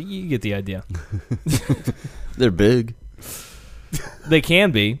 but yeah, you get the idea. They're big. They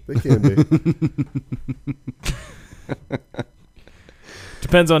can be. They can be.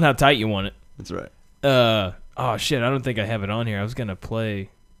 Depends on how tight you want it. That's right. Oh shit! I don't think I have it on here. I was gonna play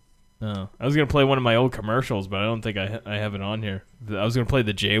one of my old commercials, but I don't think I have it on here. I was gonna play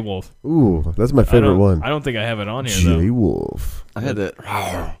the J Wolf. Ooh, that's my favorite one. I don't think I have it on here J though. Wolf. I had that.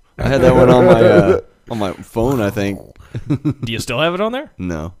 I had that one on my phone. I think. Do you still have it on there?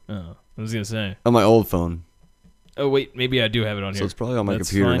 No, Oh, I was gonna say. on my old phone. Oh wait, maybe I do have it on So here. it's probably on my Let's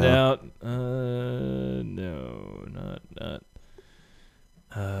computer find now. out. No, not.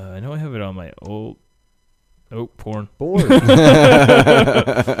 I know I have it on my old. Oh, porn. Porn.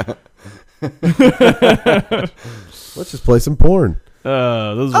 Let's just play some porn.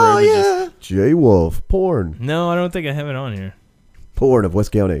 Those were images. J Wolf. Porn. No, I don't think I have it on here. Porn of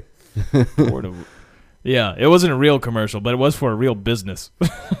West County. Porn of- yeah, it wasn't a real commercial, but it was for a real business.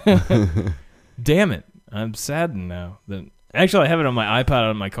 Damn it. I'm saddened now. Actually, I have it on my iPod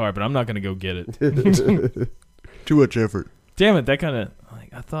on my car, but I'm not going to go get it. Too much effort. Damn it, that kind of... Like,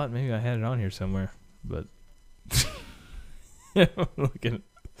 I thought maybe I had it on here somewhere, but... Looking...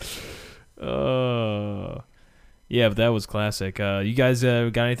 Yeah, but that was classic. You guys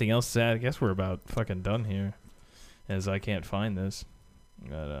got anything else to say? I guess we're about fucking done here, as I can't find this.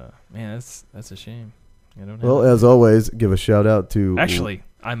 But, man, that's a shame. I don't have Well, it. as always, give a shout out to. Actually,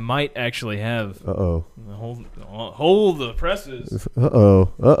 I might actually have... Uh-oh. Hold the presses.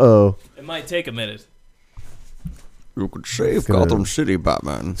 Uh-oh. It might take a minute. You could save It's gonna- Gotham City,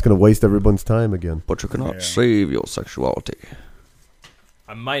 Batman, It's going to waste everyone's time again. but you cannot Yeah. save your sexuality.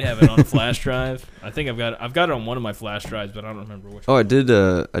 I might have it on a flash drive. I think I've got it on one of my flash drives, but I don't remember which. Oh, I did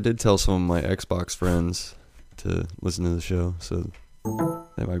tell some of my Xbox friends to listen to the show, so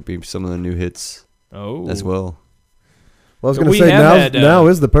that might be some of the new hits Oh, as well. Well, I was So going we to say, have had, now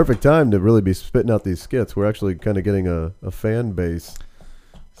is the perfect time to really be spitting out these skits. We're actually kind of getting a fan base.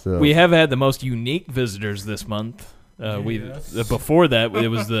 So we have had the most unique visitors this month. Before that, it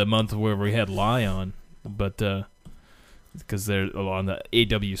was the month where we had Lie on, but because they're on the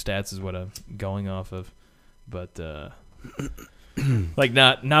AW stats is what I'm going off of, but like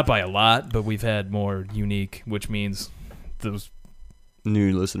not by a lot, but we've had more unique, which means those.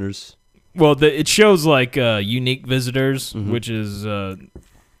 New listeners. Well, it shows like unique visitors, Mhm. which is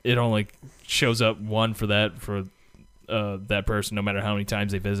it only shows up one for that person, no matter how many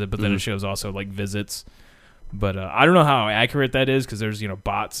times they visit. But then Mhm. it shows also like visits. But I don't know how accurate that is because there's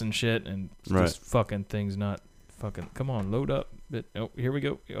bots and shit and Right. just fucking things not fucking. Come on, load up. Oh, here we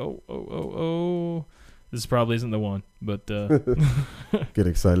go. Oh. This probably isn't the one, but get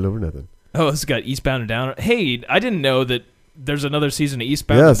excited over nothing. oh, this got Eastbound and Down. Hey, I didn't know that there's another season of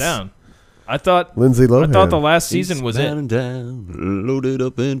Eastbound Yes. and Down. I thought Lindsay Lohan. the last season was it. Eastbound and down, loaded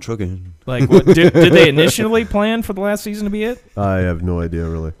up in trucking. Like, what, did they initially plan for the last season to be it? I have no idea,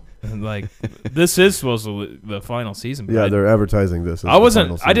 really. Like, this is supposed to be the final season. But Yeah, they're advertising this. As I the wasn't.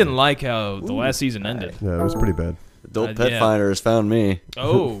 final I didn't season. like how the last season ended. Yeah, it was pretty bad. Adult Pet yeah. Finder has found me.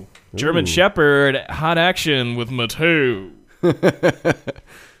 Oh, German Ooh. Shepherd, hot action with Mateo.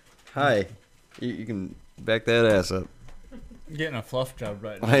 Hi. You can back that ass up. Getting a fluff job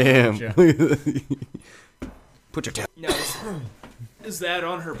right now. I am. aren't you? Put your tail. Now, is that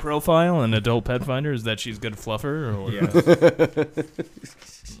on her profile, an adult pet finder? Is that she's good fluffer? Or Yes.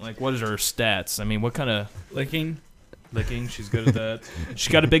 like, what is her stats? I mean, what kind of Licking. licking? She's good at that.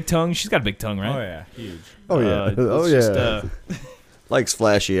 She's got a big tongue. She's got a big tongue, right? Oh yeah, huge. Oh, yeah. It's Oh, yeah. just, Likes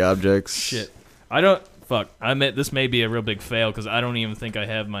flashy objects. shit. I don't. Fuck. I admit this may be a real big fail because I don't even think I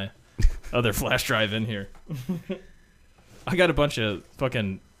have my other flash drive in here. I got a bunch of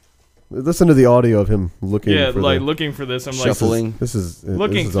fucking Listen to the audio of him looking for like the, looking for this. I'm Shuffling. This is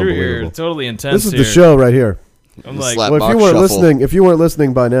looking this is through here. unbelievable. Totally intense. This is the here. show right here. I'm like, Slap Well, if you box weren't shuffle. if you weren't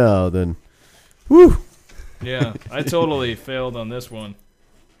listening by now, then, whew. yeah, I totally failed on this one.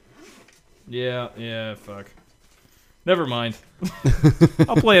 Yeah, fuck. Never mind.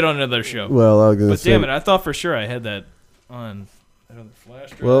 I'll play it on another show. Well, I was gonna But say, damn it, I thought for sure I had that on that other flash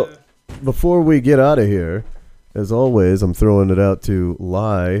drive. Well, before we get out of here, as always, I'm throwing it out to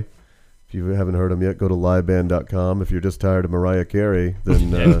Lie. If you haven't heard them yet, go to lieband.com. If you're just tired of Mariah Carey,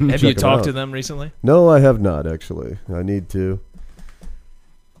 then have check you 'em talked out. to them recently? No, I have not actually. I need to.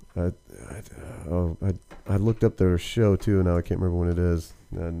 I looked up their show too, and now I can't remember when it is,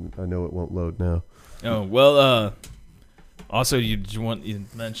 and I know it won't load now. Oh well. Also, you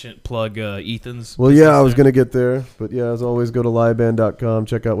mentioned plug Ethan's. Well, yeah, I was business gonna get there, but yeah, as always, go to lieband.com.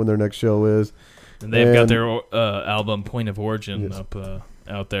 Check out when their next show is. there. And they've got and- their album Point of Origin Yes. up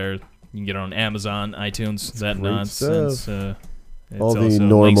out there. You can get it on Amazon, iTunes, that great nonsense. stuff. It's All the also links to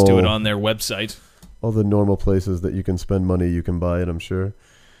normal- it on their website. All the normal places that you can spend money, you can buy it. I'm sure.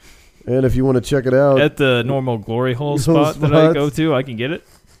 And if you want to check it out, At the normal glory hole Little spot that I spots. go to, I can get it.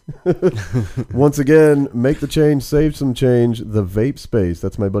 once again, make the change, save some change. The Vape Space.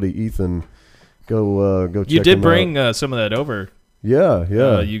 That's my buddy Ethan. Go check You did him bring out. some of that over. Yeah.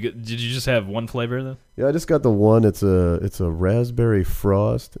 Did you just have one flavor then? Yeah, I just got the one. It's a raspberry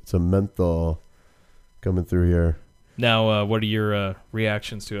frost. It's a menthol coming through here. Now, what are your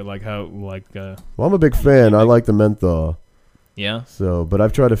reactions to it? Like how, Well, I'm a big fan. I like the menthol. yeah. So, but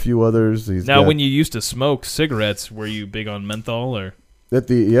I've tried a few others. Now, when you used to smoke cigarettes, were you big on menthol or? I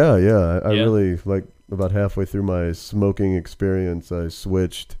Yeah. really like about halfway through my smoking experience, I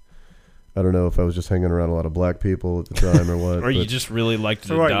switched. I don't know if I was just hanging around a lot of black people at the time or what. Or you but just really liked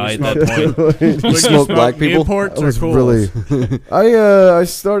So to what, die you at that point? You smoke black people? Newports I or was Cools? really. I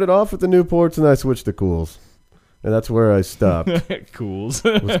started off with the Newports and I switched to Cools, and that's where I stopped. Cools.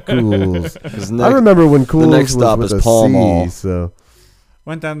 Was Cools. 'Cause I next- remember when Cools next stop was is with a Pall C, Mall. So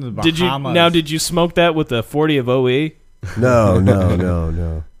Went down to the Did Bahamas. you smoke that with the 40 of OE?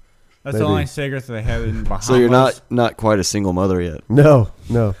 no. That's the maybe. only cigarettes they have in Bahamas. So you're not quite a single mother yet. No,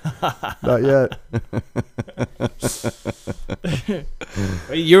 not yet.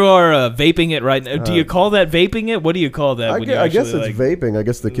 You are vaping it right now. Do you call that vaping it? What do you call that? when you I guess actually, it's vaping. I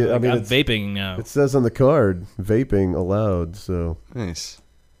guess the kid. I like, mean, I'm it's, vaping now. it says on the card, vaping allowed. So, Nice.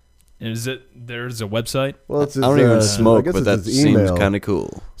 Is it? There's a website. well, it's his, I don't even I smoke, guess but it's that his seems email. kind of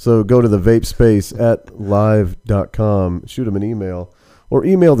cool. So go to the vape space at live.com. Shoot him an email or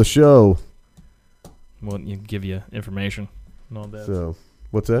email the show. Well, you give you information and all that, So,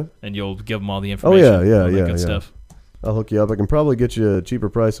 what's that? and you'll give them all the Oh information. yeah, all that yeah. good stuff. I'll hook you up. I can probably get you a cheaper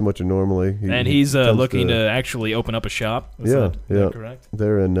price than what you normally. And he's tends looking to actually open up a shop. Is Yeah, that yeah. correct?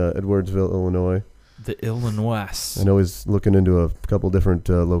 They're in Edwardsville, Illinois. The Illinois. I know he's looking into a couple different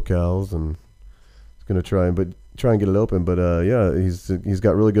locales and he's going to try and get it open. But yeah, he's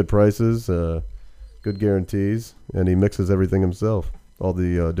got really good prices, good guarantees, and he mixes everything himself, all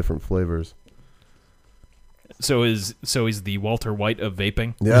the different flavors. So he's the Walter White of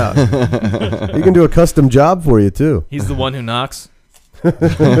vaping. Yeah, he can do a custom job for you too. He's the one who knocks.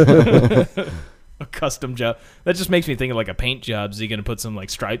 A custom job. That just makes me think of like a paint job. Is he going to put some like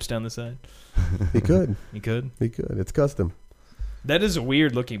stripes down the side? He could. He could. It's custom. That is a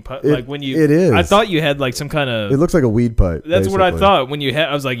weird looking pipe. It- Like when you, it is. I thought you had like some kind It of. looks like a weed pipe. That's what I basically. thought when you had.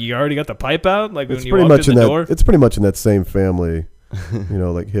 I was like, you already got the pipe out. Like It's when you pretty walked much in in the that. door. It's pretty much in that same family,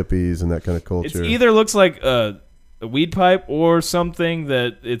 like hippies and that kind of culture. It's either looks like a weed pipe or something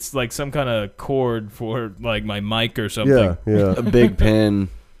that it's like some kind of cord for like my mic or something. Yeah. A big pen.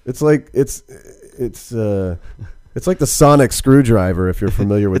 It's like it's like the sonic screwdriver if you're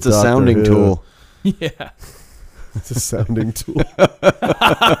familiar with. It's a Doctor sounding Who. tool. Yeah. It's a sounding tool.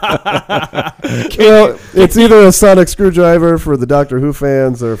 Well, it's either a sonic screwdriver for the Doctor Who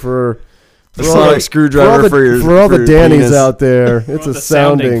fans or for A for all sonic the- screwdriver for all the your Dannies penis. out there. It's all a the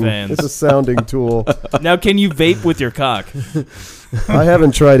sounding sounding. fans. It's a sounding tool. Now, can you vape with your cock? I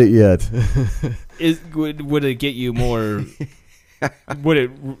haven't tried it yet. Would it get you more? Would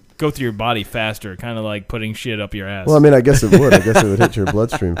it go through your body faster? Kind of like putting shit up your ass. Well, I mean, I guess it would. I guess it would hit your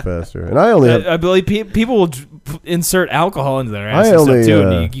bloodstream faster. And I only have. I believe people will insert alcohol into their ass I and only, stuff too,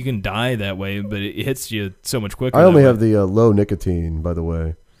 and you can die that way. But it hits you so much quicker. I only that have way. the low nicotine, by the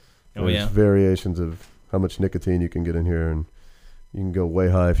way. Oh There's yeah. variations of how much nicotine you can get in here, and you can go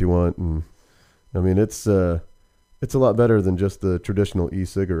way high if you want. And I mean, it's a lot better than just the traditional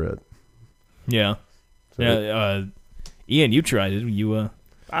e-cigarette. Yeah. So Yeah. Ian, you tried it. You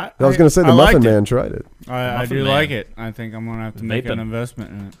I was going to say the I Muffin liked it. Man tried it. I Muffin do Man. like it. I think I'm gonna have to make an Vaping. investment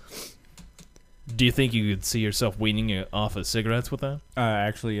in it. do you think you could see yourself weaning it off of cigarettes with that?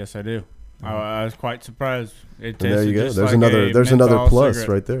 Actually, yes, I do. I was quite surprised. It And there you tasted go. just There's like another. a There's another menthol plus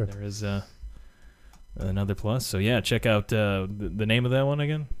cigarette. right there. There is another plus. So yeah, check out the name of that one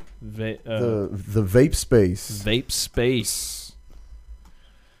again. The vape space. Vape Space.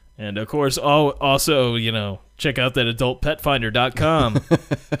 And of course, also, check out that adultpetfinder.com.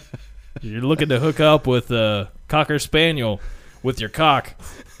 You're looking to hook up with a Cocker Spaniel with your cock.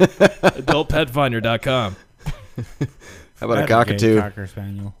 adultpetfinder.com. How about a That's gay cockatoo? Cocker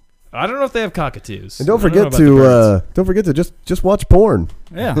spaniel. I don't know if they have cockatoos. And don't I know forget about the birds. to just watch porn.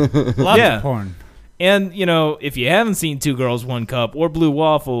 Yeah, lots Yeah. of porn. And, if you haven't seen Two Girls, One Cup or Blue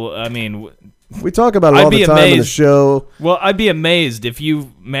Waffle, I mean, We talk about it I'd all be the time in the amazed. show. well, I'd be amazed if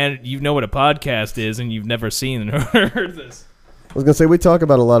you know what a podcast is and you've never seen or heard this. I was gonna say we talk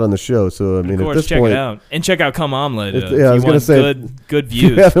about it a lot on the show. So I mean, Of at course, this check point, it out. And check out Come Omelet. If- If yeah, I was you gonna want say, good if you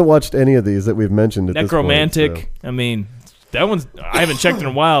views. haven't watched any of these that we've mentioned at Necromantic. this point, I mean, that one's. I haven't checked in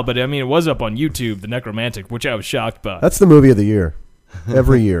a while, but I mean, it was up on YouTube. The Necromantic, which I was shocked by. that's the movie of the year.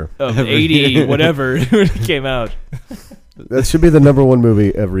 every year. of 80 whatever when it came out. That should be the number one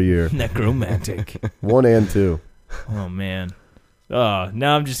movie every year. Necromantic. 1 and 2. Oh man. Now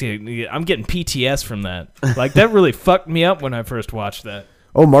I'm getting PTS from that. Like that really fucked me up when I first watched that.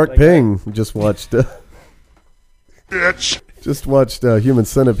 Oh, Mark Like Ping just watched. Just watched Human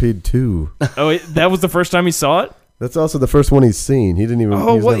Centipede 2. Oh, that was the first time he saw it? That's also the first one he's seen. He didn't even.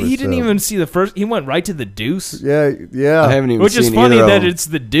 Oh, he's what? never He didn't saw it. even see the first. He went right to the Deuce. Yeah, yeah. I haven't even Which seen is funny either of that them. it's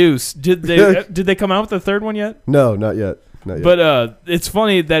the Deuce. Did they come out with the third one yet? No, not yet. Not yet. But it's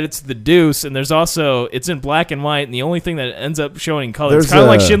funny that it's the Deuce, and there's also it's in black and white, and the only thing that ends up showing in color, it's There's kind of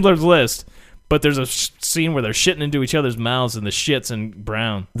like a- Schindler's List, but there's a scene where they're shitting into each other's mouths, and the shit's in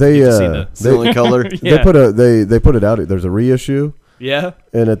brown. They You can see the- It's the only color. Yeah. they put it out. There's a reissue, Yeah,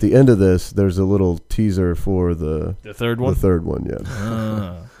 and at the end of this, there's a little teaser for the the third one. third one.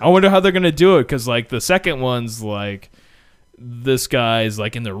 Yeah. I wonder how they're gonna do it because like the second one's like this guy's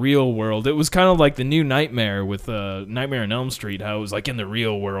like in the real world. It was kind of like the new Nightmare with Nightmare on Elm Street. How it was like in the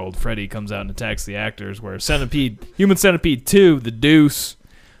real world, Freddy comes out and attacks the actors. Where Human Centipede 2, the Deuce,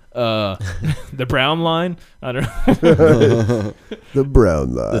 the brown line. I don't know. The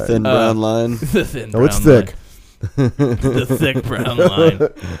brown line. The thin brown line. The thin Oh, it's brown thick. line. The thick brown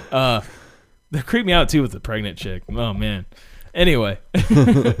line. They creep me out too with the pregnant chick. Oh man. Anyway.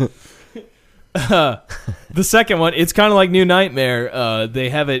 The second one, it's kind of like New Nightmare. They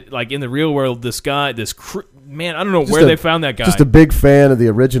have it like in the real world. This guy, man, I don't know where they found that guy. Just a big fan of the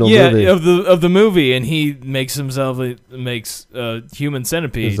original movie. of the movie, and he makes himself Human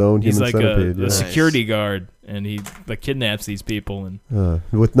Centipede. His own He's Human like Centipede, a yeah. security guard, and he like kidnaps these people and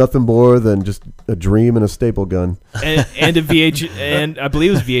With nothing more than just a dream and a staple gun. and a and I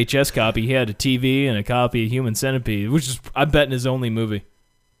believe it was VHS copy. He had a TV and a copy of Human Centipede, which is I bet in his only movie.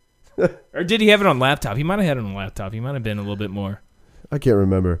 Or did he have it on laptop? He might have had it on laptop. He might have been a little bit more. I can't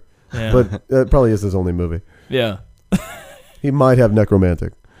remember, Yeah. but it probably is his only movie. Yeah. He might have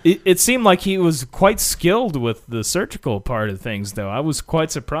Necromantic. It seemed like he was quite skilled with the surgical part of things, though. I was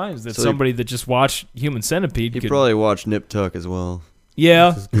quite surprised that So somebody that just watched Human Centipede He could. probably watched Nip Tuck as well.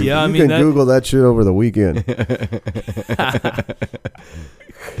 Yeah, yeah. I You mean, can Google that shit over the weekend.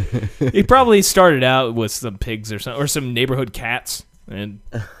 he probably started out with some pigs or some neighborhood cats and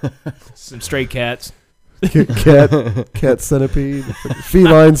some stray cats. Cat centipede,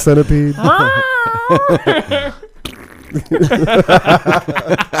 feline centipede.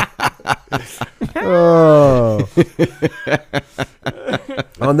 Oh.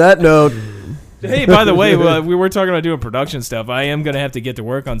 On that note, Hey, by the way, we were talking about doing production stuff. I am going to have to get to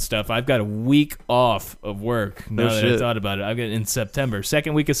work on stuff. I've got a week off of work now that I shit. thought about it. I've got in September,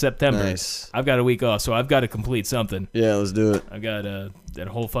 second week of September. Nice. I've got a week off, so I've got to complete something. Yeah, let's do it. I've got that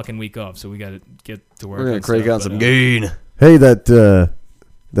whole fucking week off, so we got to get to work. We're gonna on crank stuff, out some but, gain. hey,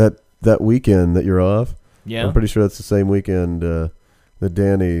 that weekend that you're off, Yeah. I'm pretty sure that's the same weekend that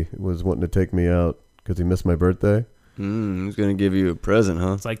Danny was wanting to take me out because he missed my birthday. Who's gonna give you a present,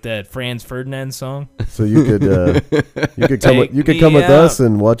 huh? It's like that Franz Ferdinand song. So you could Take come me with us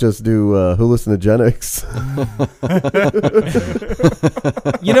and watch us do hallucinogenics.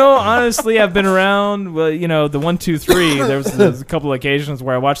 You know, honestly, I've been around. Well, you know, the 1, 2, 3. There's a couple of occasions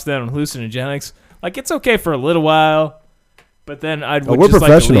where I watched that on hallucinogenics. Like it's okay for a little while, but then I'd we're just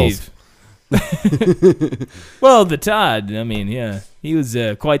professionals. like to leave. Well, the Todd. I mean, yeah, he was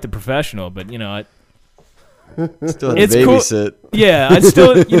quite the professional, but you know, Still had to It's cool. babysit. yeah, I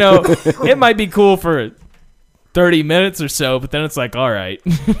still, you know, it might be cool for 30 minutes or so, but then it's like, all right.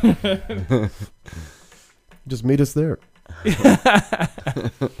 Just meet us there.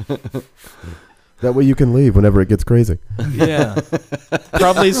 That way you can leave whenever it gets crazy. Yeah,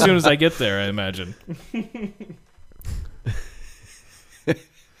 probably as soon as I get there, I imagine.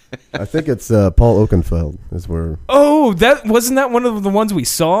 I think it's Paul Oakenfeld is where. Oh, wasn't that one of the ones we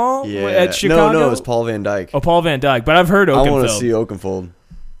saw at Chicago? No, it was Paul Van Dyke. Oh, Paul Van Dyke, but I've heard I want to Oakenfeld. see Oakenfold.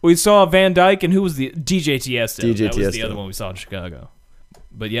 We saw Van Dyke, and who was the DJ Tiesto? DJ That was the Tiesto. other one we saw in Chicago.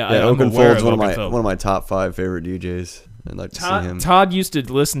 But yeah, Yeah, I'm aware Oakenfold's of one Oakenfold. of my top 5 favorite DJs. I'd like to see him. Todd used to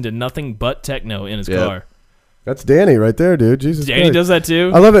listen to nothing but techno in his Yeah. car. That's Danny right there, dude. Jesus Danny Christ. does that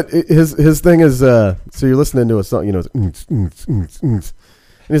too. I love it. His thing is so you're listening to a song, you know, it's,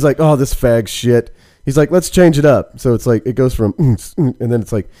 and he's like, oh, this fag shit. He's like, let's change it up. So it's like it goes from and then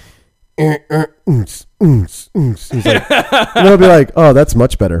it's like he's like, and I'll be like, oh, that's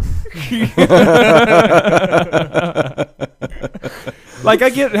much better. Like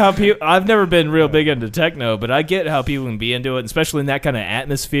I get how people. I've never been real big into techno, but I get how people can be into it, especially in that kind of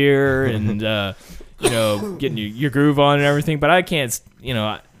atmosphere and you know, getting your groove on and everything. But I can't, you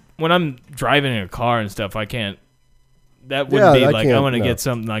know, when I'm driving in a car and stuff, I can't that wouldn't Yeah, be like I can't- want to no. get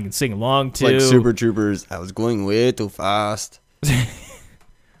something I can sing along It's to. like Super Troopers. I was going way too fast.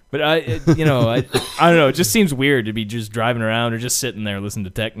 But I don't know. It just seems weird to be just driving around or just sitting there listening to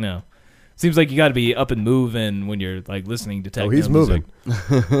techno. Seems like you got to be up and moving when you're like listening to techno. Oh, he's music.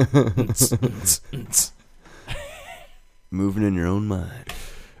 moving. Moving in your own mind.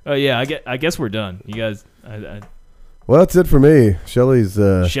 Oh yeah, I guess we're done. You guys, Well, that's it for me. Shelly's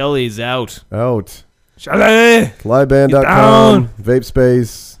Shelly's out. out. Shelly, Liveband.com, Vape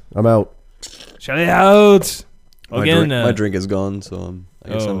Space. I'm out. Shelly out. My Again, drink is gone, so I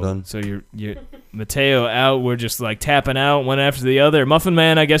guess I'm done. So you're Mateo out. We're just like tapping out one after the other. Muffin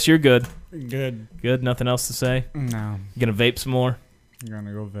Man, I guess you're good. Good. Good. Nothing else to say. No. You gonna vape some more? I'm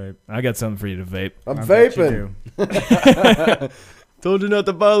gonna go vape. I got something for you to vape. I'm I bet you vaping. do. Told you not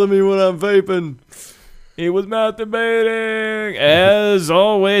to bother me when I'm vaping. He was masturbating. As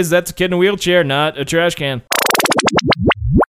always, that's a kid in a wheelchair, not a trash can.